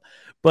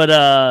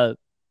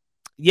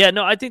 Yeah,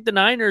 no, I think the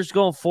Niners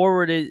going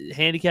forward,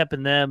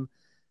 handicapping them.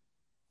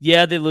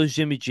 Yeah, they lose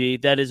Jimmy G.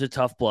 That is a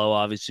tough blow,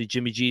 obviously.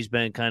 Jimmy G's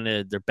been kind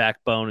of their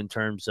backbone in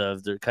terms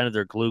of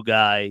their glue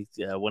guy.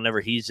 Whenever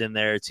he's in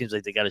there, it seems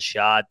like they got a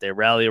shot. They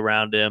rally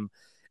around him,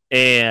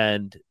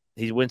 and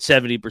he wins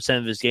 70%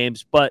 of his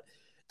games. But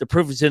the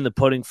proof is in the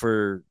pudding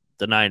for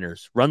the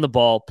Niners. Run the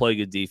ball, play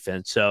good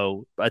defense.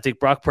 So I think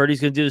Brock Purdy's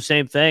going to do the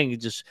same thing.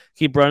 Just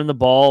keep running the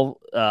ball,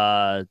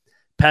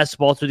 pass the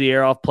ball through the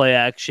air off play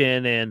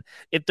action. And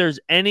if there's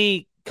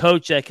any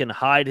coach that can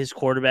hide his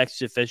quarterback's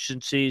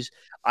deficiencies,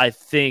 I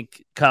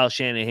think Kyle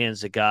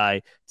Shanahan's the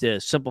guy to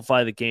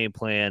simplify the game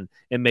plan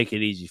and make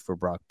it easy for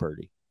Brock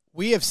Purdy.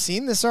 We have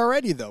seen this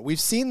already, though. We've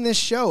seen this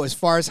show as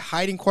far as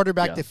hiding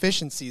quarterback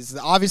deficiencies.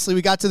 Obviously,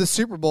 we got to the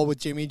Super Bowl with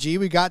Jimmy G.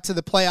 We got to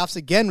the playoffs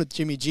again with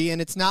Jimmy G.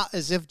 And it's not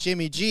as if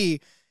Jimmy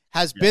G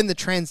has been the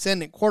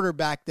transcendent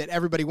quarterback that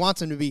everybody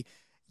wants him to be.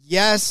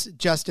 Yes,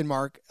 Justin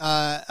Mark,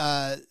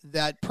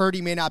 that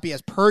Purdy may not be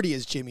as Purdy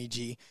as Jimmy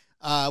G,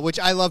 which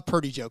I love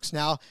Purdy jokes.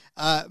 Now,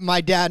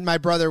 my dad and my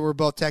brother were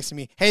both texting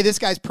me, hey, this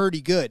guy's Purdy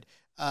good.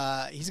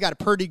 He's got a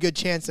pretty good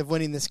chance of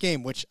winning this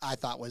game, which I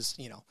thought was,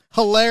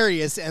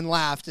 hilarious, and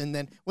laughed. And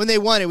then when they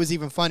won, it was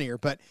even funnier.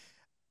 But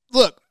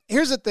look,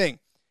 here's the thing.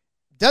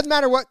 Doesn't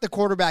matter what the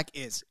quarterback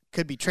is.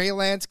 Could be Trey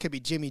Lance, could be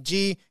Jimmy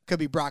G, could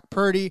be Brock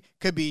Purdy,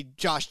 could be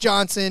Josh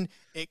Johnson,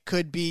 it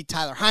could be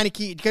Tyler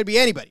Heineke, it could be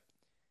anybody.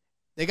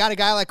 They got a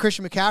guy like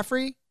Christian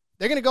McCaffrey,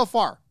 they're going to go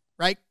far,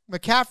 right?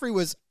 McCaffrey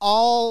was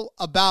all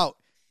about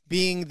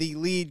being the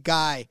lead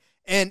guy,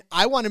 and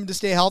I want him to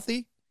stay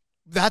healthy.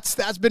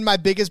 That's been my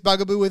biggest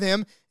bugaboo with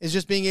him, is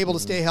just being able to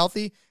stay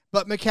healthy.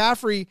 But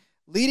McCaffrey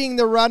leading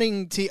the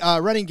running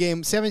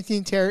game,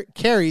 17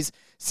 carries,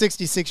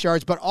 66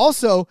 yards, but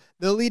also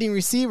the leading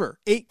receiver,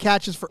 8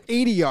 catches for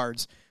 80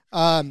 yards,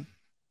 and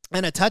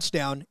a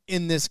touchdown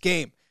in this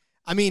game.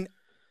 I mean,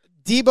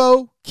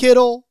 Debo,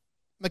 Kittle,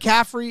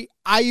 McCaffrey,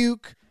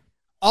 Ayuk,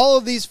 all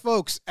of these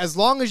folks, as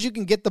long as you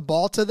can get the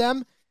ball to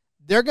them,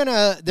 they're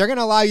gonna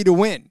allow you to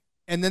win.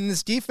 And then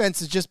this defense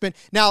has just been,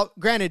 now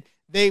granted,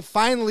 they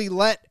finally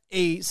let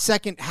a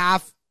second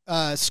half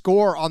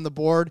score on the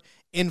board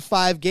in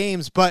 5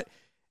 games, but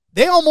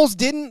they almost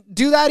didn't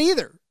do that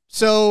either.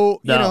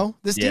 So,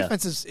 this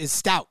defense is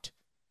stout.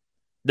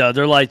 No,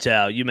 they're lights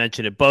out. You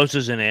mentioned it.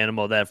 Bosa's an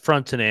animal. That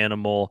front's an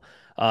animal.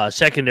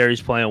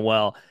 Secondary's playing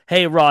well.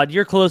 Hey, Rod,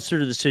 you're closer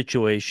to the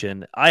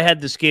situation. I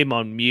had this game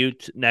on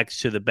mute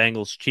next to the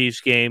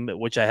Bengals-Chiefs game,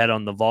 which I had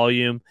on the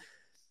volume.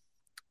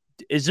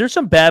 Is there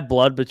some bad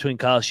blood between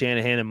Kyle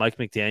Shanahan and Mike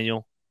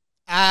McDaniel?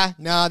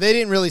 No, they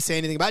didn't really say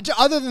anything about it,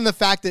 other than the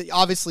fact that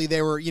obviously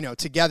they were,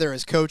 together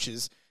as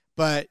coaches.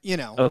 But,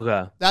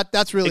 okay.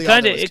 That's really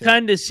it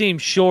kind of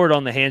seemed short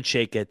on the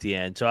handshake at the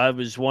end. So I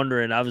was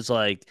wondering, I was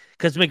like,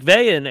 because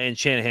McVay and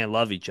Shanahan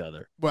love each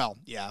other. Well,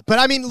 yeah. But,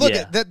 I mean, look,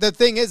 the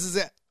thing is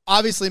that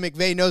obviously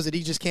McVay knows that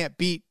he just can't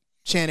beat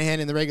Shanahan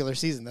in the regular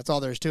season. That's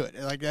all there is to it.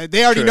 Like,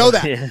 they already know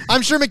that. Yeah.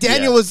 I'm sure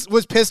McDaniel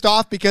was pissed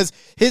off because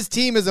his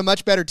team is a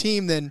much better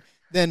team than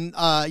a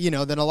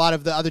lot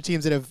of the other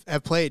teams that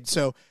have played.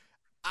 So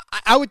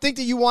I would think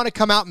that you want to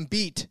come out and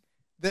beat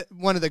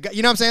one of the guys.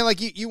 You know what I'm saying?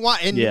 Like you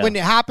want, and when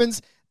it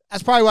happens,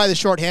 that's probably why the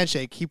short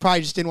handshake. He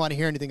probably just didn't want to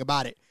hear anything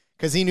about it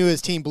because he knew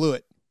his team blew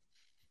it.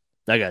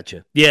 I got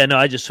you. Yeah, no,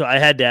 I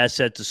had to ask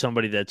that to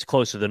somebody that's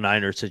close to the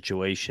Niners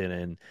situation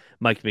and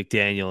Mike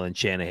McDaniel and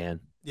Shanahan.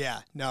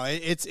 Yeah, no,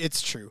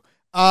 it's true.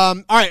 All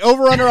right,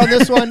 over-under on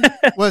this one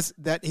was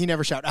that he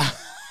never showered.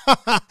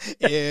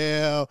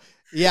 Ew.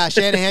 Yeah,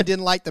 Shanahan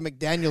didn't like the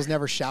McDaniels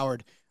never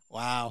showered.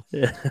 Wow.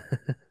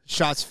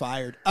 Shots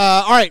fired.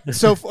 All right,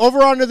 so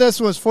over-under this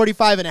was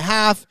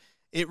 45.5.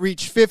 It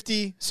reached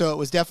 50, so it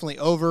was definitely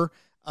over.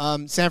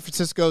 San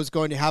Francisco is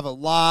going to have a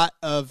lot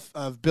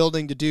of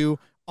building to do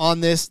on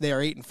this. They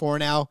are 8-4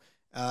 now,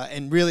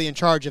 and really in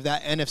charge of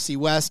that NFC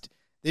West.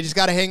 They just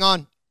got to hang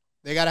on.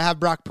 They got to have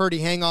Brock Purdy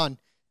hang on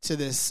to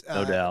this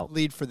no doubt.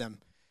 Lead for them.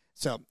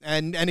 So,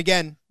 and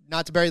again,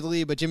 not to bury the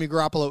lead, but Jimmy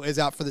Garoppolo is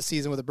out for the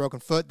season with a broken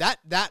foot.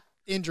 That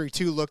injury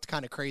too looked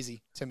kind of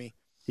crazy to me.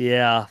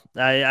 Yeah,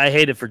 I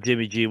hate it for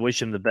Jimmy G.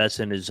 Wish him the best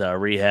in his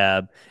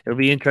rehab. It'll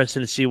be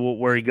interesting to see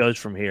where he goes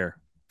from here.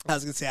 I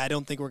was gonna say I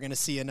don't think we're gonna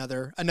see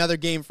another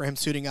game for him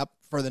suiting up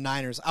for the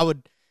Niners. I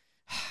would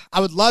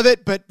love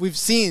it, but we've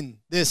seen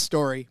this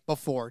story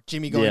before.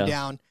 Jimmy going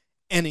down,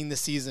 ending the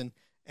season,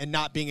 and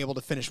not being able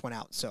to finish one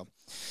out. So,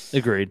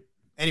 agreed.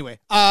 Anyway,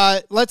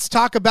 let's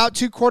talk about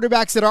two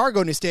quarterbacks that are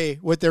going to stay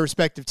with their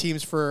respective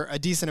teams for a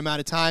decent amount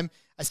of time.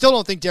 I still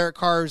don't think Derek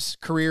Carr's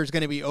career is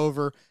going to be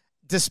over,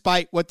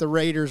 despite what the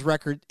Raiders'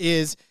 record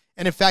is.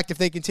 And in fact, if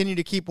they continue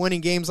to keep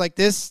winning games like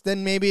this,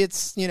 then maybe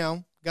it's,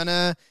 going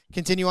to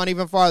continue on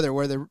even farther,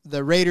 where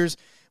the Raiders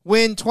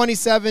win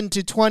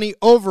 27-20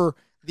 over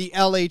the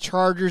LA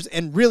Chargers.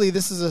 And really,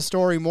 this is a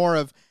story more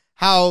of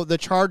how the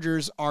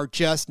Chargers are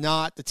just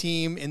not the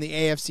team in the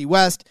AFC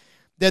West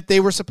that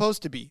they were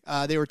supposed to be.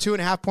 They were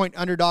 2.5-point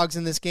underdogs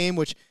in this game,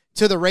 which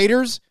to the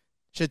Raiders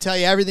should tell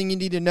you everything you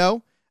need to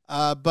know.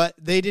 But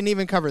they didn't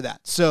even cover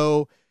that.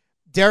 So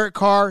Derek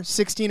Carr,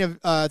 16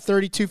 of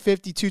 32,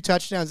 52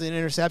 touchdowns and an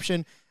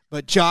interception.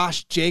 But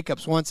Josh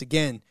Jacobs, once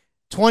again,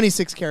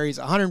 26 carries,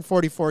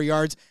 144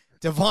 yards.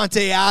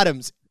 Devontae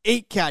Adams,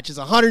 8 catches,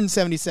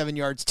 177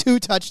 yards, 2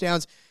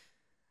 touchdowns.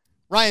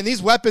 Ryan,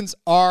 these weapons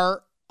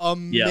are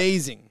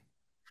amazing.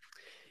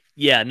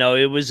 Yeah, no,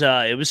 it was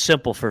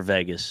simple for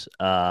Vegas.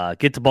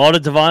 Get the ball to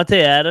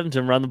Devontae Adams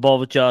and run the ball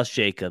with Josh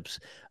Jacobs.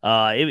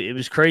 It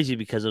was crazy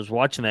because I was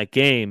watching that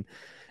game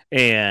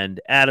and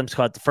Adams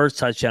caught the first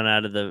touchdown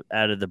out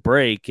of the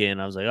break,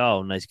 and I was like,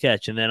 "Oh, nice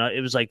catch!" And then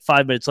it was like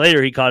 5 minutes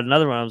later, he caught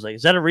another one. I was like,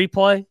 "Is that a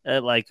replay?"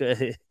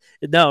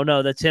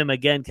 No, that's him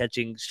again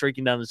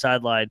streaking down the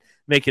sideline,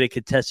 making a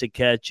contested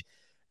catch.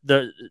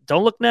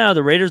 Don't look now.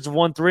 The Raiders have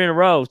won 3 in a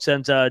row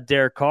since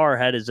Derek Carr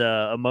had his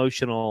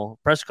emotional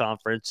press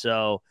conference.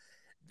 So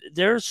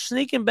they're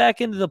sneaking back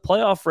into the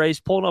playoff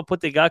race, pulling up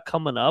what they got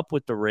coming up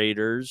with the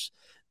Raiders.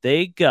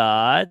 They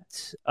got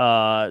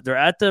they're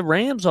at the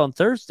Rams on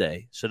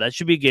Thursday, so that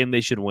should be a game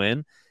they should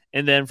win.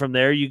 And then from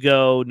there you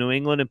go New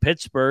England and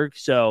Pittsburgh.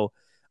 So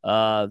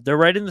they're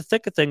right in the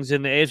thick of things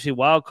in the AFC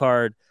wild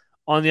card.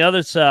 On the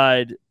other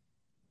side,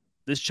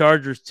 this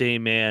Chargers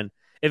team, man,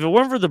 if it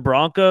weren't for the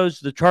Broncos,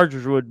 the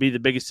Chargers would be the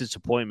biggest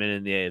disappointment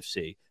in the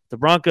AFC. The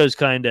Broncos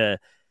kind of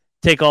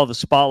take all the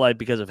spotlight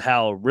because of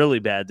how really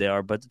bad they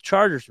are, but the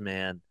Chargers,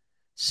 man,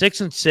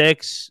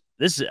 6-6.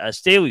 This is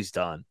Staley's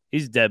done.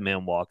 He's a dead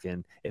man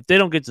walking. If they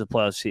don't get to the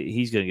playoffs,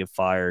 he's going to get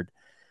fired.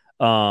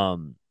 I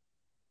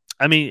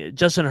mean,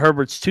 Justin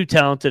Herbert's too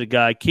talented a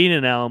guy.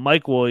 Keenan Allen,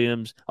 Mike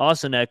Williams,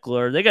 Austin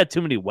Eckler. They got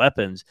too many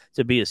weapons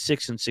to be a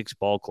 6-6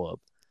 ball club.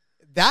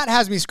 That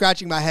has me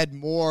scratching my head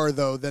more,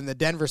 though, than the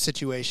Denver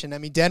situation. I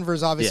mean,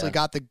 Denver's obviously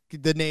got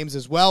the names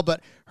as well,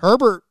 but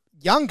Herbert,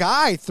 young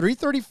guy,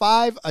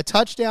 335, a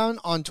touchdown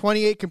on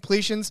 28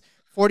 completions,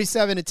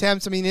 47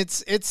 attempts. I mean,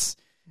 it's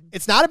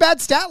not a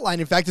bad stat line.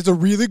 In fact, it's a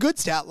really good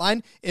stat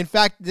line. In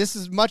fact, this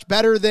is much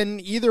better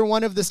than either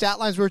one of the stat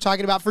lines we were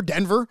talking about for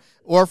Denver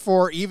or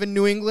for even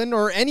New England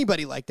or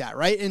anybody like that,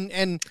 right?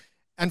 And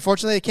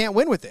unfortunately, they can't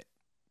win with it.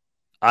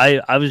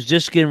 I was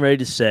just getting ready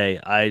to say,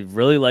 I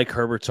really like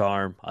Herbert's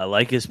arm. I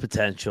like his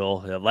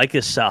potential. I like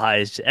his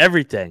size,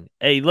 everything.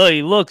 Hey,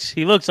 look,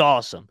 he looks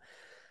awesome.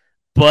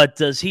 But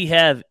does he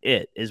have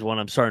it is what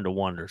I'm starting to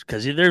wonder.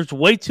 Because there's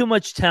way too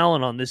much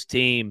talent on this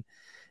team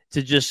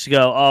to just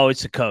go, oh,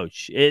 it's the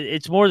coach.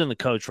 It's more than the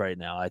coach right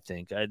now, I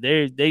think.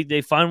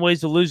 They find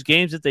ways to lose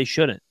games that they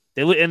shouldn't.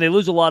 They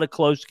lose a lot of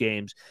close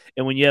games.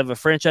 And when you have a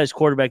franchise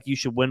quarterback, you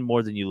should win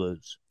more than you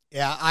lose.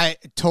 Yeah, I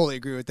totally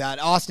agree with that.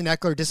 Austin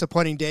Eckler,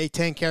 disappointing day,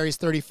 10 carries,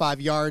 35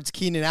 yards.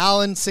 Keenan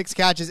Allen, 6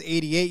 catches,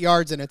 88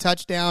 yards and a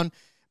touchdown.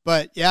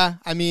 But, yeah,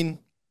 I mean,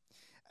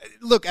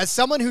 look, as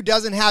someone who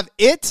doesn't have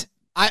it,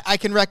 I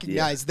can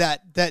recognize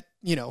that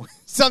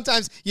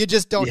sometimes you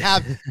just don't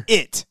have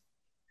it.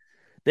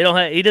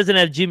 He doesn't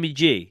have Jimmy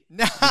G.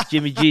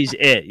 Jimmy G's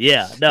it.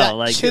 Yeah. No, that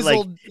like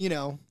chiseled,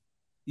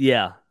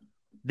 Yeah.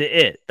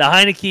 The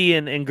Heineke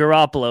and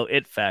Garoppolo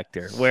it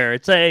factor, where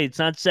it's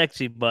not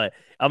sexy, but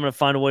I'm going to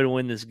find a way to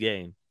win this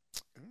game.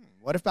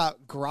 What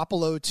about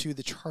Garoppolo to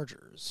the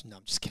Chargers? No,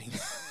 I'm just kidding.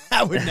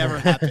 That would never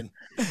happen.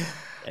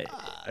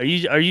 Are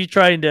you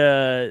trying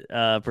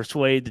to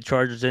persuade the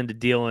Chargers into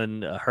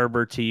dealing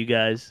Herbert to you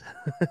guys?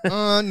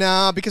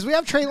 No, because we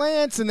have Trey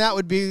Lance, and that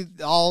would be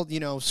all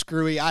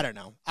screwy. I don't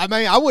know. I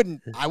mean, I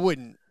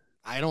wouldn't.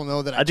 I don't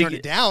know that I'd turn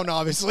it down.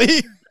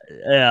 Obviously.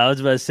 Yeah, I was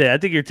about to say. I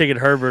think you're taking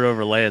Herbert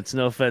over Lance.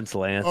 No offense,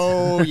 Lance.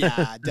 Oh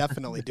yeah,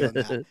 definitely doing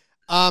that.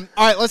 All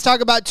right, let's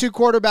talk about two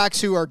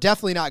quarterbacks who are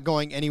definitely not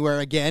going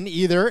anywhere again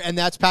either, and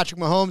that's Patrick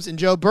Mahomes and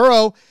Joe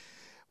Burrow.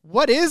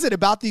 What is it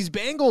about these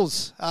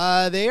Bengals?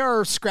 They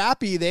are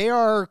scrappy. They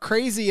are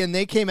crazy, and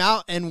they came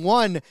out and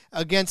won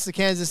against the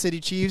Kansas City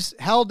Chiefs,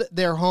 held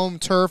their home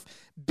turf,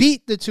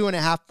 beat the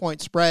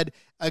 2.5-point spread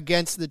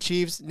against the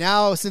Chiefs.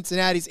 Now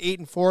Cincinnati's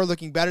 8-4,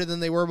 looking better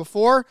than they were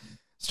before.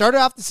 Started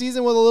off the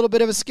season with a little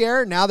bit of a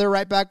scare. Now they're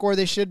right back where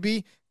they should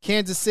be.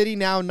 Kansas City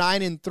now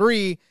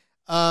 9-3.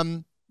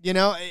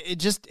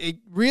 It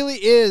really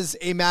is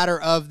a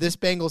matter of this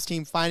Bengals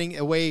team finding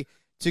a way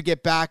to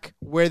get back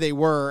where they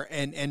were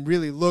and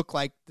really look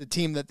like the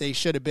team that they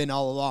should have been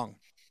all along.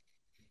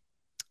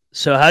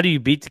 So how do you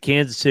beat the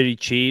Kansas City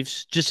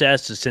Chiefs? Just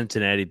ask the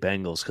Cincinnati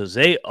Bengals, because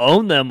they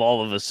own them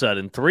all of a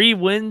sudden. 3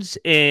 wins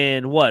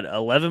in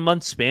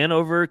 11-month span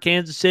over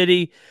Kansas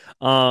City.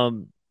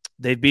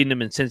 They've beaten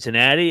them in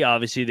Cincinnati.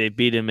 Obviously, they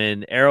beat them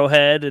in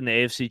Arrowhead in the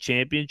AFC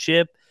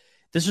Championship.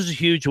 This was a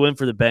huge win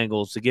for the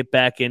Bengals to get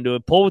back into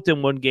it, pull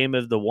within 1 game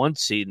of the 1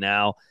 seed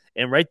now,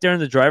 and right there in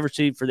the driver's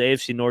seat for the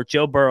AFC North,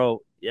 Joe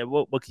Burrow. Yeah,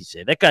 what can you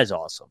say? That guy's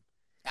awesome.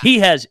 He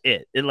has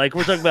it. And like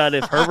we're talking about,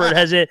 if Herbert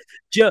has it,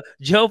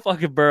 Joe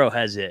fucking Burrow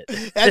has it.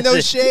 And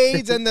those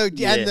shades and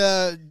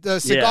the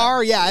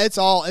cigar, it's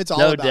all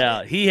no about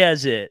doubt. It. He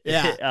has it.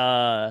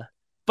 Yeah.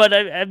 But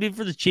I mean,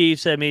 for the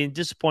Chiefs,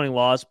 disappointing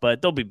loss,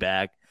 but they'll be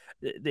back.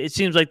 It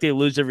seems like they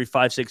lose every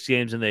 5-6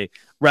 games and they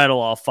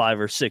rattle off 5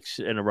 or 6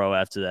 in a row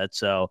after that.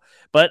 So,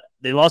 but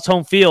they lost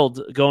home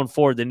field going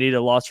forward. They need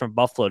a loss from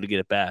Buffalo to get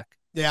it back.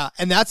 Yeah,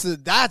 and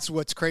that's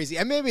what's crazy.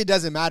 And maybe it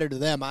doesn't matter to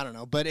them. I don't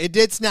know, but it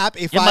did snap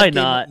a 5-game. It might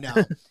not.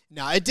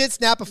 No, it did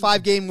snap a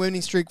 5-game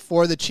winning streak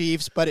for the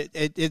Chiefs, but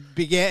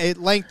it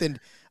lengthened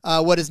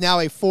what is now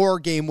a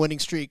 4-game winning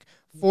streak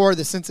for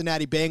the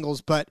Cincinnati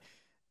Bengals. But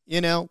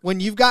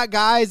when you've got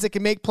guys that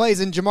can make plays,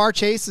 and Jamar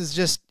Chase is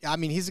just,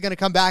 he's going to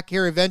come back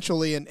here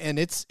eventually, and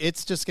it's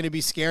just going to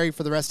be scary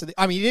for the rest of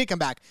the. He did come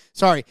back,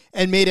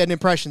 and made an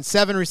impression.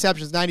 7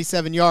 receptions,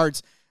 97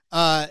 yards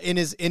in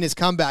his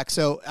comeback.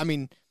 So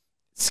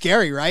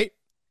scary, right?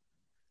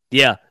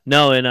 Yeah,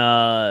 no,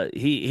 and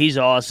he's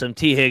awesome.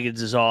 T.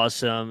 Higgins is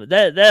awesome.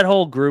 That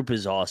whole group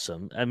is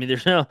awesome.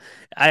 There's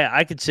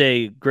I could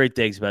say great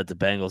things about the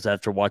Bengals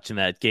after watching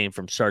that game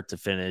from start to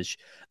finish.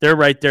 They're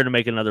right there to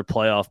make another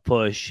playoff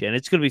push, and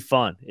it's going to be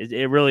fun.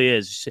 It really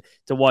is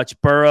to watch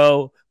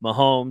Burrow,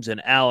 Mahomes,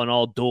 and Allen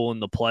all duel in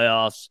the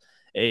playoffs.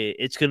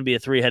 It's going to be a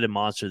 3-headed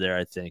monster there,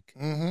 I think.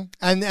 Mm-hmm.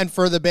 And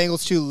for the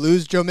Bengals to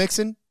lose Joe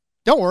Mixon,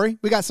 don't worry,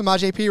 we got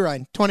Samaje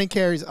Perine, 20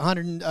 carries,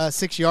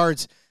 106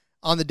 yards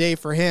on the day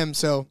for him.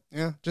 So,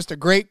 just a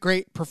great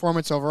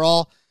performance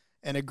overall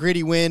and a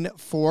gritty win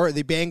for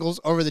the Bengals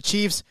over the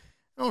Chiefs.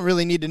 I don't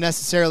really need to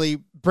necessarily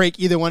break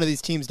either one of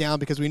these teams down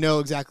because we know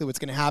exactly what's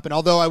going to happen.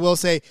 Although I will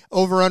say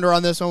over-under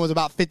on this one was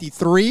about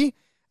 53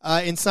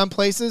 in some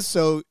places.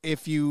 So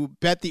if you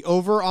bet the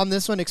over on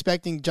this one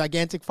expecting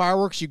gigantic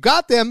fireworks, you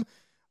got them.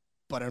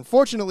 But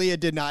unfortunately, it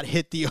did not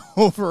hit the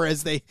over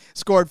as they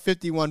scored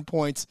 51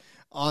 points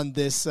on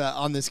this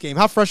game.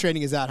 How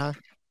frustrating is that, huh?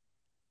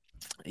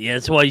 Yeah,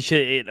 that's why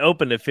it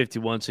opened at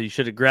 51, so you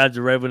should have grabbed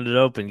it right when it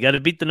opened. You got to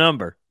beat the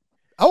number.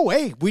 Oh,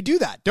 hey, we do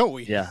that, don't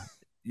we? Yeah.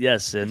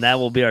 Yes, and that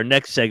will be our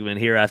next segment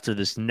here after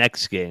this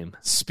next game.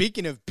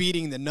 Speaking of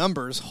beating the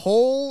numbers,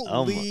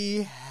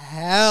 holy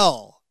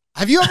hell.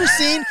 Have you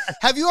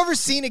ever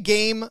seen a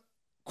game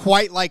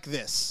quite like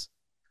this?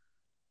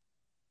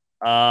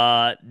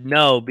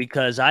 No,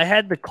 because I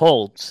had the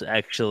Colts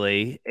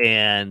actually,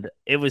 and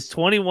it was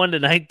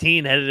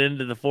 21-19 headed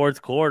into the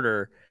fourth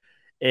quarter,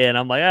 and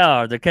I'm like,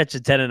 oh, they're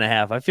catching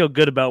 10.5. I feel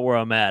good about where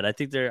I'm at. I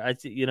think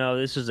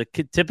this is a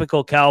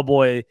typical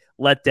Cowboy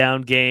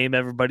letdown game.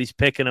 Everybody's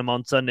picking them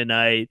on Sunday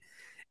night,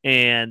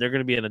 and they're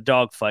going to be in a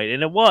dogfight,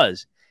 and it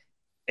was.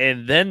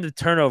 And then the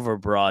turnover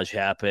barrage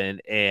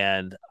happened,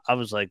 and I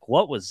was like,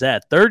 what was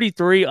that?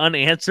 33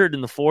 unanswered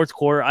in the fourth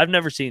quarter. I've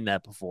never seen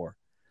that before.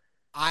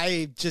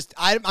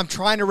 I'm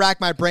trying to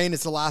rack my brain.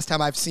 It's the last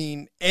time I've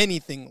seen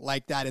anything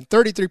like that. And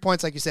 33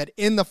 points, like you said,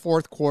 in the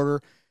fourth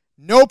quarter.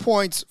 No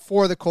points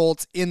for the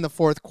Colts in the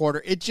fourth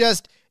quarter.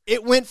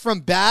 It went from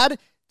bad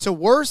to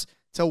worse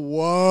to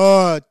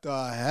what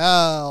the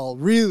hell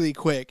really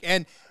quick.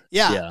 And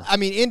yeah.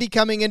 Indy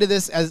coming into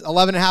this as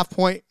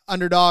 11.5-point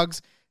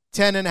underdogs,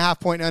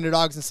 10.5-point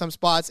underdogs in some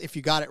spots if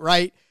you got it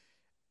right.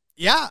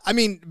 Yeah,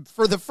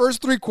 for the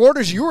first 3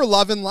 quarters, you were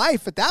loving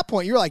life at that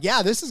point. You were like,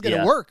 yeah, this is going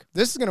to work.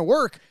 This is going to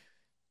work.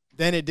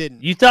 Then it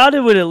didn't. You thought it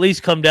would at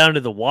least come down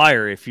to the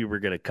wire if you were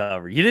going to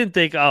cover. You didn't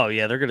think, oh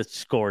yeah, they're going to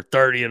score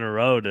 30 in a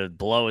row to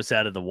blow us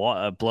out of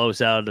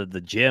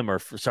the gym, or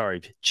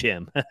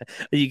gym.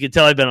 You can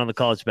tell I've been on the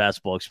college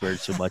basketball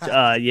experience so much.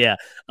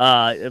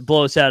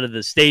 Blow us out of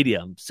the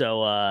stadium.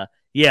 So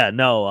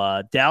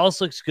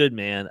Dallas looks good,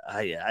 man.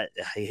 I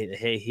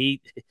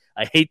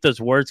hate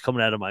those words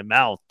coming out of my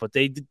mouth, but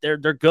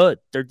they're good.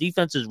 Their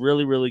defense is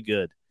really, really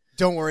good.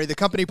 Don't worry. The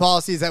company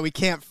policy is that we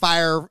can't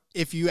fire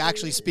if you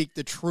actually speak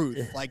the truth.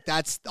 Like,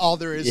 that's all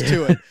there is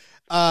to it.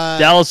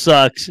 Dallas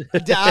sucks.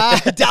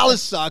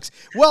 Dallas sucks.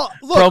 Well,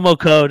 look, promo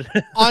code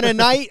on a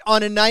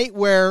night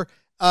where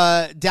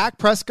Dak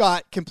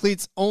Prescott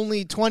completes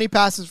only 20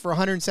 passes for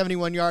 170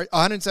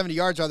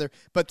 yards rather,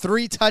 but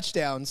 3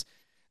 touchdowns.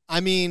 I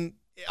mean,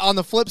 on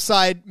the flip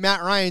side,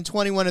 Matt Ryan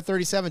 21 to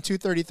 37,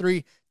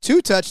 233,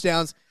 2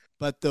 touchdowns,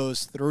 but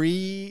those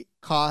 3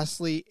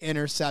 costly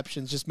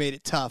interceptions just made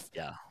it tough.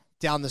 Yeah.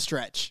 Down the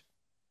stretch.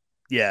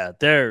 Yeah,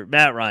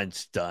 Matt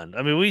Ryan's done.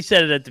 I mean, we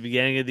said it at the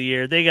beginning of the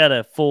year. They got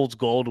a Fool's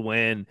Gold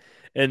win,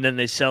 and then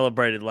they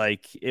celebrated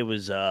like it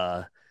was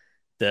the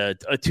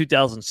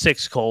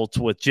 2006 Colts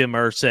with Jim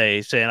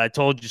Irsay saying, "I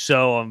told you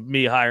so" on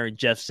me hiring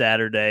Jeff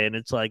Saturday. And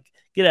it's like,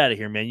 get out of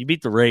here, man. You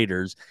beat the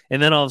Raiders,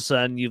 and then all of a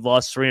sudden you've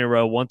lost 3 in a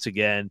row once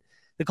again.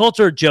 The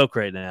Colts are a joke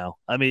right now.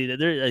 I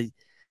mean,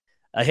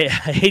 I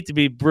hate to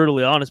be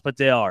brutally honest, but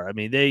they are. I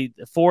mean, they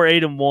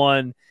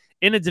 4-8-1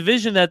 in a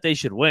division that they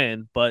should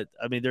win, but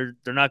I mean,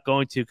 they're not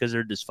going to because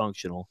they're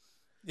dysfunctional.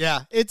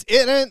 Yeah,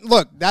 and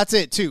look, that's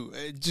it too.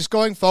 Just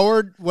going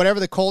forward, whatever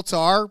the Colts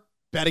are,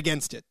 bet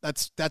against it.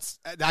 That's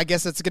I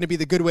guess that's going to be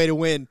the good way to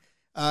win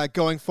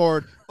going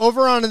forward.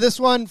 Over on this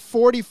one,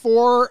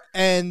 44,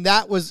 and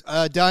that was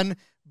done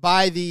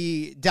by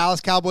the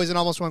Dallas Cowboys in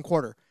almost 1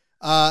 quarter.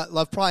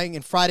 Love playing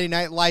in Friday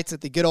Night Lights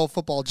at the good old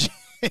football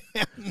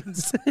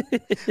jams.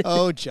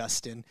 Oh,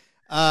 Justin.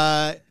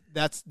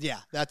 That's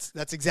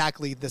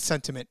exactly the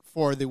sentiment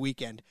for the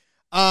weekend.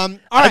 All right.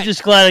 I'm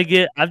just glad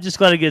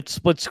I get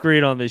split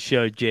screen on this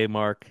show, J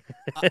Mark.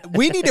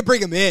 We need to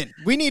bring him in.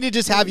 We need to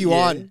just have you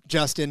on,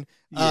 Justin,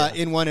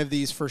 in one of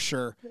these for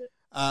sure.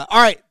 All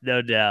right.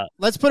 No doubt.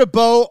 Let's put a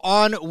bow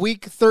on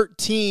week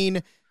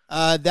 13.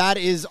 That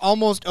is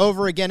almost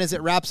over again as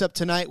it wraps up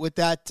tonight with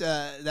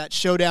that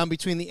showdown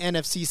between the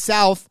NFC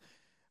South.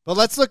 But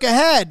let's look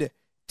ahead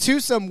to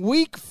some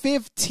week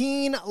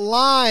 15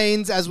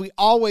 lines, as we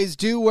always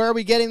do. Where are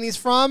we getting these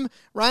from?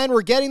 Ryan,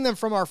 we're getting them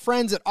from our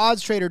friends at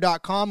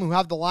oddstrader.com, who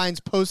have the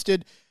lines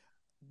posted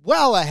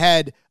well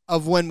ahead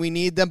of when we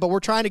need them, but we're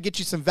trying to get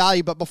you some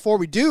value. But before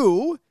we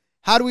do,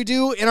 how do we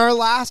do in our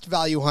last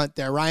value hunt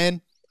there,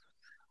 Ryan?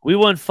 We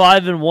won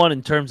 5-1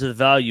 in terms of the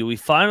value. We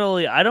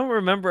finally, I don't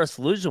remember us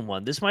losing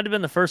one. This might have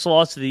been the first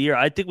loss of the year.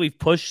 I think we've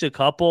pushed a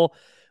couple.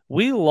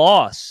 We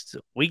lost.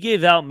 We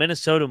gave out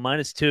Minnesota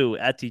 -2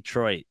 at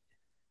Detroit.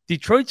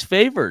 Detroit's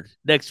favored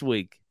next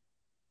week.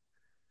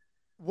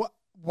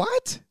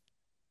 What?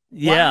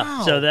 Yeah.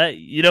 Wow. So that,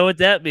 you know what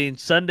that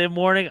means? Sunday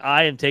morning,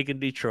 I am taking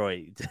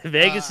Detroit.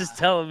 Vegas is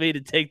telling me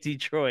to take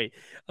Detroit.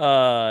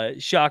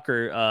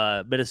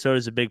 Shocker.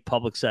 Minnesota's a big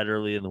public side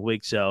early in the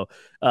week. So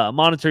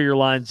monitor your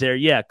lines there.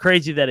 Yeah.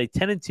 Crazy that a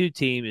 10-2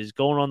 team is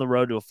going on the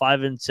road to a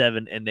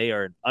 5-7, and they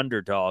are an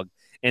underdog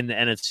in the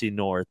NFC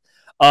North.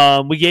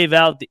 We gave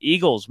out the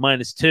Eagles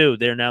 -2.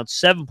 They're now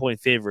 7-point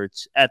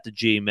favorites at the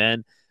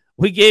G-Men.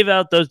 We gave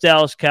out those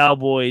Dallas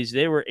Cowboys.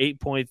 They were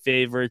 8-point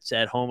favorites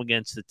at home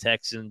against the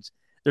Texans.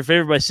 They're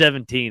favored by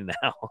 17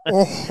 now.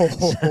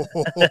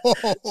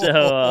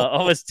 So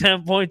almost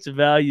 10 points of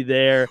value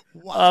there.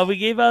 Wow. We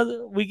gave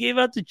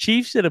out the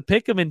Chiefs at a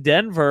pick'em in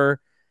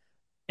Denver.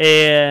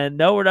 And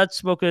no, we're not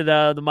smoking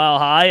the mile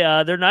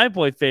high. They're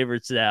 9-point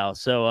favorites now.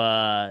 So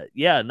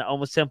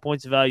almost 10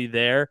 points of value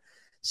there.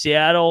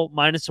 Seattle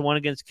 -1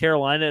 against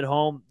Carolina at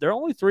home. They're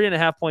only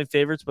 3.5-point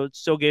favorites, but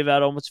still gave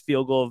out almost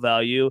field goal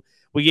value.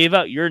 We gave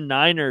out your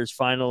Niners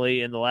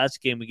finally in the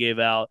last game we gave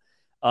out.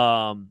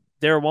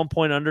 They're a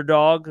 1-point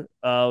underdog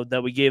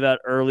that we gave out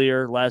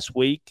earlier last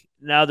week.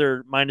 Now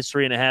they're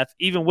 -3.5,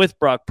 even with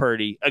Brock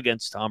Purdy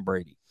against Tom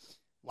Brady.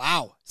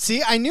 Wow.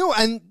 See, I knew,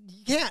 and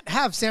you can't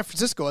have San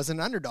Francisco as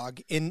an underdog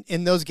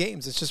in those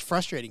games. It's just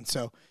frustrating.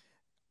 So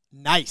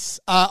nice.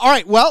 All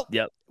right. Well,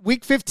 yep.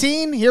 Week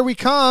 15, here we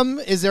come.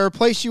 Is there a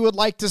place you would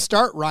like to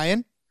start,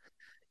 Ryan?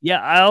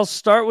 Yeah, I'll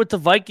start with the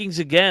Vikings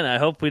again. I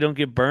hope we don't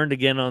get burned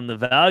again on the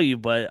value,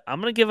 but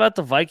I'm going to give out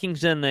the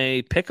Vikings in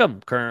a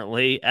pick'em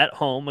currently at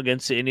home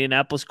against the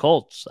Indianapolis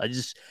Colts. I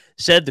just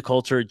said the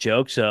Colts are a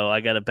joke, so I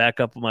got to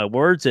back up my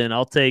words, and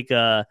I'll take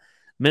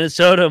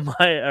Minnesota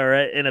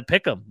in a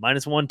pick'em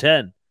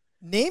 -110.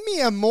 Name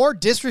me a more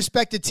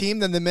disrespected team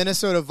than the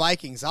Minnesota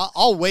Vikings.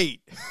 I'll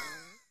wait.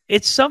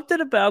 It's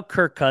something about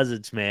Kirk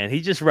Cousins, man. He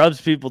just rubs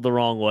people the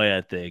wrong way,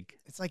 I think.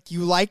 It's like,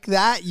 you like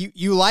that?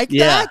 You like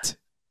that?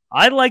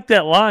 I like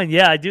that line.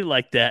 Yeah, I do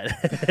like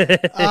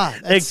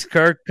that. Thanks,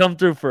 Kirk. Come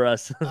through for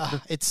us.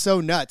 It's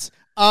so nuts.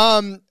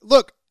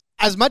 Look,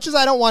 as much as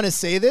I don't want to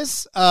say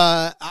this,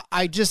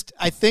 I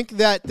think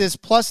that this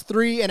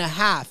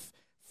 +3.5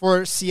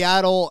 for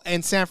Seattle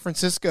and San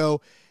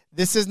Francisco,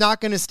 This is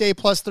not going to stay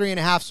plus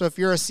 3.5. So if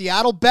you're a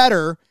Seattle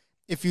bettor,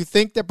 if you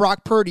think that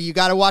Brock Purdy, you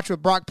got to watch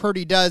what Brock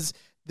Purdy does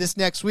this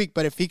next week.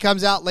 But if he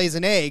comes out, lays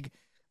an egg,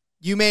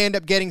 you may end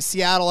up getting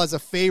Seattle as a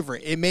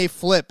favorite. It may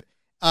flip,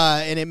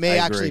 and it may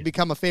actually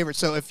become a favorite.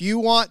 So if you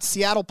want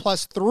Seattle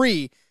plus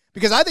 3,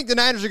 because I think the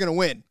Niners are going to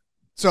win.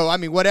 So, I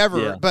mean, whatever.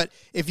 Yeah. But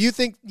if you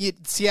think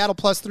Seattle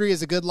plus 3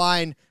 is a good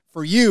line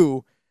for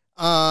you,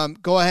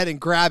 go ahead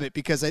and grab it,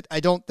 because I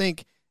don't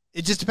think –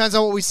 it just depends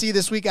on what we see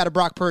this week out of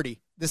Brock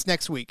Purdy this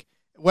next week,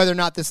 whether or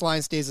not this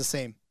line stays the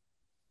same.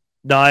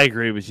 No, I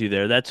agree with you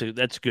there. That's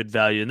a good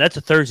value, and that's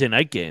a Thursday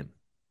night game.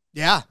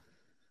 Yeah.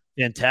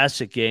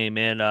 Fantastic game,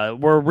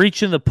 and we're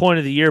reaching the point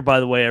of the year, by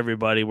the way,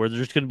 everybody, where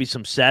there's going to be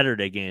some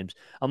Saturday games.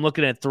 I'm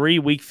looking at 3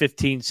 Week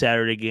 15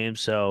 Saturday games,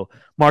 so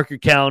mark your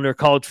calendar.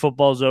 College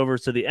football's over,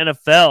 so the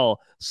NFL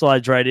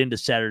slides right into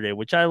Saturday,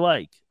 which I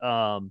like.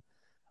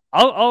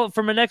 I'll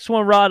for my next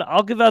one, Rod,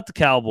 I'll give out the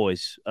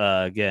Cowboys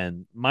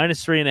again,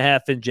 minus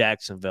 3.5 in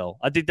Jacksonville.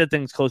 I think that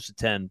thing's close to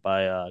 10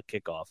 by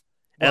kickoff,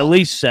 at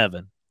least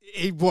 7.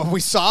 What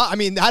we saw, I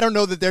mean, I don't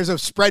know that there's a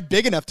spread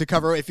big enough to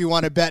cover if you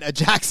want to bet a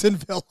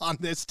Jacksonville on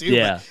this too.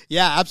 Yeah,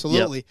 yeah,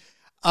 absolutely.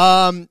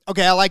 Yep.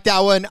 Okay, I like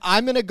that one.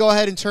 I'm going to go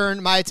ahead and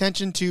turn my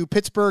attention to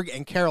Pittsburgh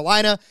and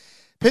Carolina.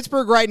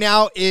 Pittsburgh right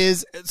now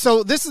is,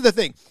 so this is the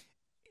thing.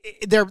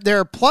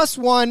 They're plus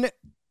 1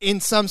 in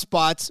some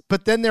spots,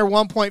 but then they're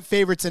 1-point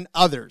favorites in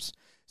others.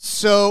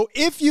 So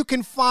if you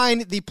can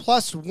find the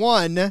plus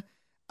 1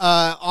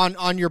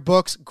 on your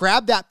books,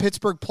 grab that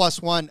Pittsburgh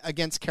plus 1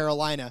 against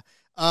Carolina.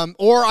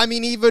 Or, I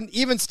mean,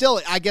 even still,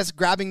 I guess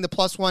grabbing the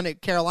plus 1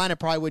 at Carolina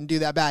probably wouldn't do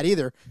that bad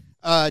either,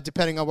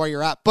 depending on where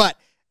you're at. But,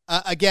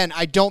 again,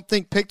 I don't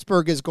think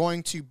Pittsburgh is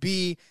going to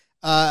be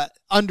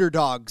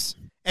underdogs.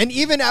 And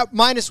even at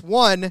minus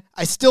 1,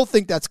 I still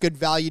think that's good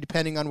value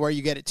depending on where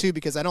you get it to,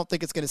 because I don't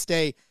think it's going to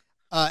stay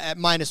at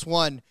minus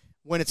 1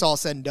 when it's all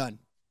said and done.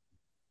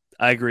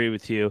 I agree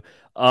with you.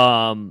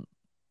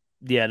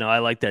 Yeah, no, I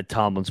like that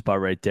Tomlin spot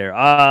right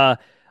there.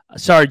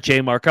 Sorry,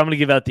 J-Mark, I'm going to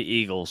give out the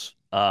Eagles.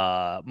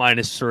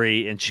 minus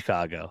 3 in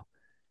Chicago.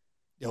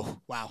 Oh,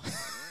 wow.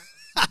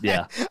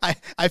 Yeah.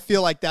 I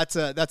feel like that's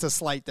a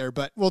slight there,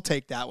 but we'll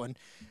take that one.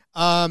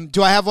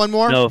 Do I have one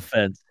more? No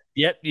offense.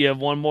 Yep, you have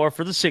one more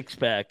for the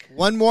 6-pack.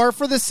 One more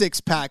for the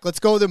 6-pack. Let's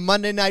go to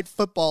Monday Night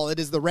Football. It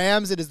is the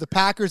Rams. It is the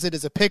Packers. It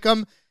is a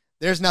pick'em.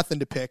 There's nothing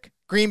to pick.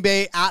 Green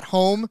Bay at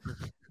home.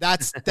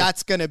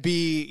 That's going to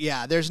be,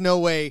 yeah, there's no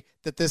way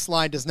that this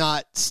line does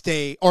not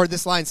stay, or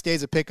this line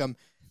stays a pick'em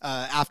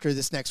after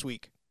this next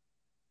week.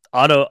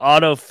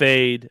 Auto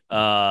fade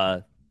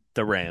the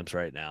Rams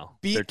right now.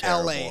 Beat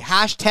LA.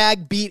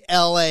 Hashtag beat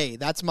LA.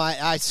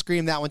 I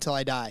scream that one till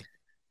I die.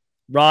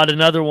 Rod,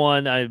 another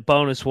one,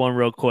 bonus one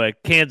real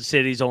quick. Kansas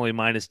City's only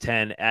minus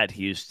 10 at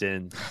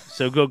Houston.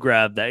 So go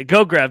grab that.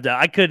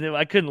 I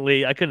couldn't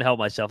leave. I couldn't help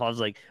myself. I was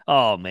like,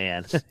 oh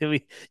man,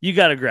 you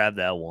got to grab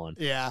that one.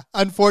 Yeah.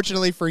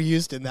 Unfortunately for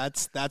Houston,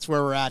 that's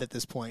where we're at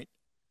this point.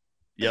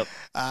 Yep.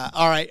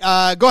 All right.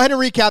 Go ahead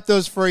and recap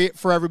those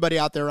for everybody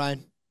out there,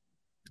 Ryan.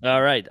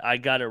 All right, I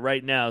got it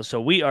right now. So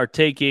we are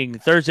taking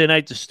Thursday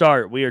night to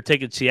start. We are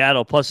taking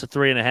Seattle plus a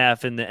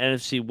 3.5 in the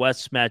NFC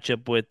West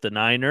matchup with the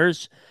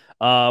Niners.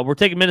 We're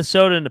taking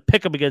Minnesota in the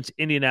pick'em against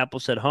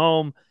Indianapolis at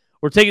home.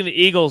 We're taking the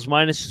Eagles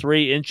minus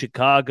 3 in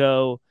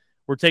Chicago.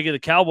 We're taking the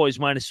Cowboys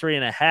minus 3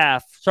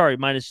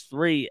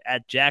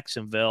 at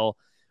Jacksonville.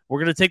 We're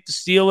going to take the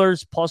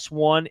Steelers plus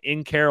 1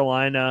 in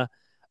Carolina.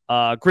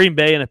 Green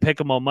Bay in a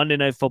pick'em on Monday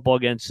Night Football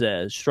against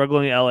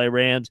struggling LA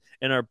Rams.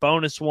 And our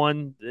bonus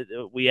one,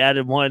 we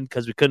added one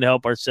because we couldn't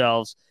help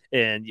ourselves,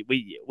 and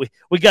we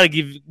got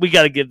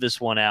to give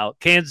this one out.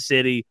 Kansas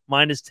City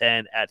minus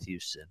 10 at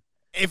Houston.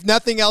 If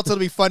nothing else, it'll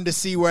be fun to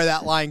see where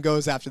that line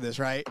goes after this,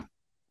 right?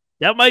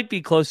 That might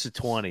be close to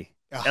 20,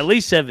 at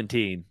least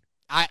 17.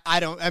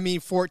 I mean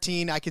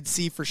 14 I could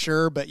see for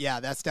sure, but yeah,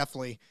 that's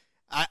definitely.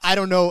 I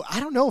don't know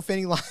if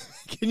any line.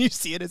 Can you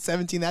see it at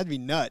 17? That'd be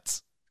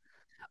nuts.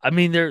 I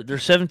mean, they're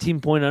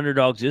 17-point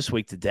underdogs this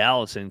week to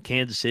Dallas, and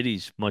Kansas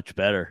City's much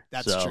better.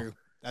 That's true.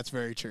 That's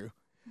very true.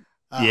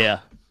 Yeah.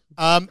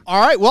 All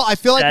right. Well, I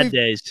feel like bad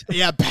days.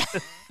 Yeah, bad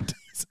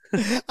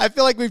days. I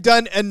feel like we've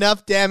done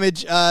enough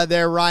damage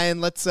there,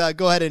 Ryan. Let's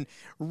go ahead and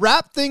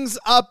wrap things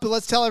up.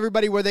 Let's tell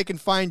everybody where they can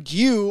find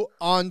you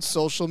on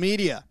social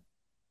media.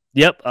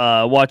 Yep,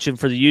 watching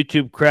for the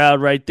YouTube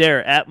crowd right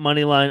there at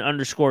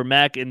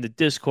Moneyline_Mac in the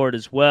Discord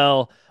as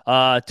well.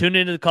 Tune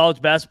into the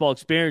college basketball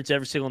experience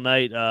every single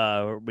night.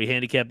 We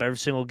handicap every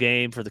single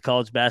game for the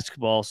college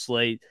basketball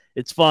slate.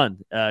 It's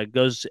fun.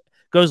 Goes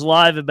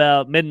live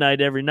about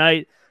midnight every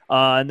night.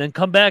 And then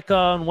come back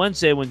on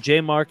Wednesday when J.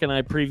 Mark and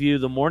I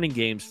preview the morning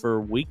games for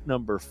week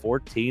number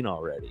 14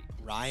 already.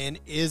 Ryan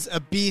is a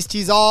beast.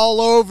 He's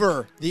all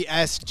over the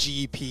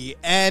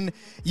SGPN.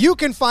 You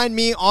can find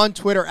me on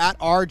Twitter at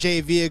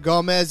RJ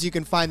Villagomez. You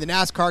can find the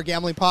NASCAR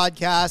Gambling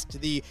Podcast,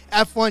 the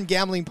F1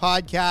 Gambling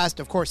Podcast,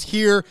 of course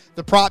here,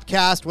 the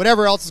Propcast,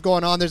 whatever else is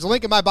going on. There's a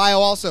link in my bio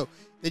also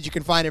that you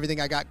can find everything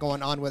I got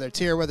going on, whether it's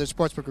here, whether it's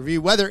Sportsbook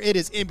Review, whether it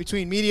is In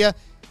Between Media.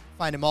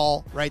 Find them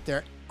all right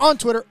there on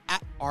Twitter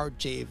at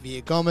RJ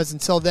Villagomez.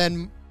 Until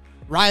then,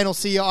 Ryan will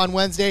see you on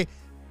Wednesday.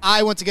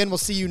 I, once again, will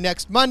see you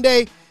next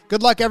Monday.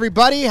 Good luck,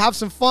 everybody. Have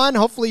some fun.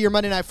 Hopefully your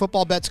Monday Night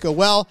Football bets go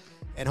well,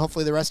 and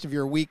hopefully the rest of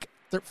your week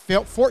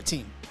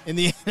 14 in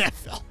the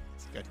NFL.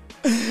 That's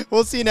good.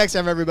 We'll see you next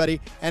time,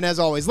 everybody. And as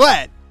always,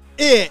 let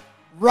it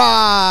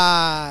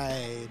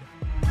ride.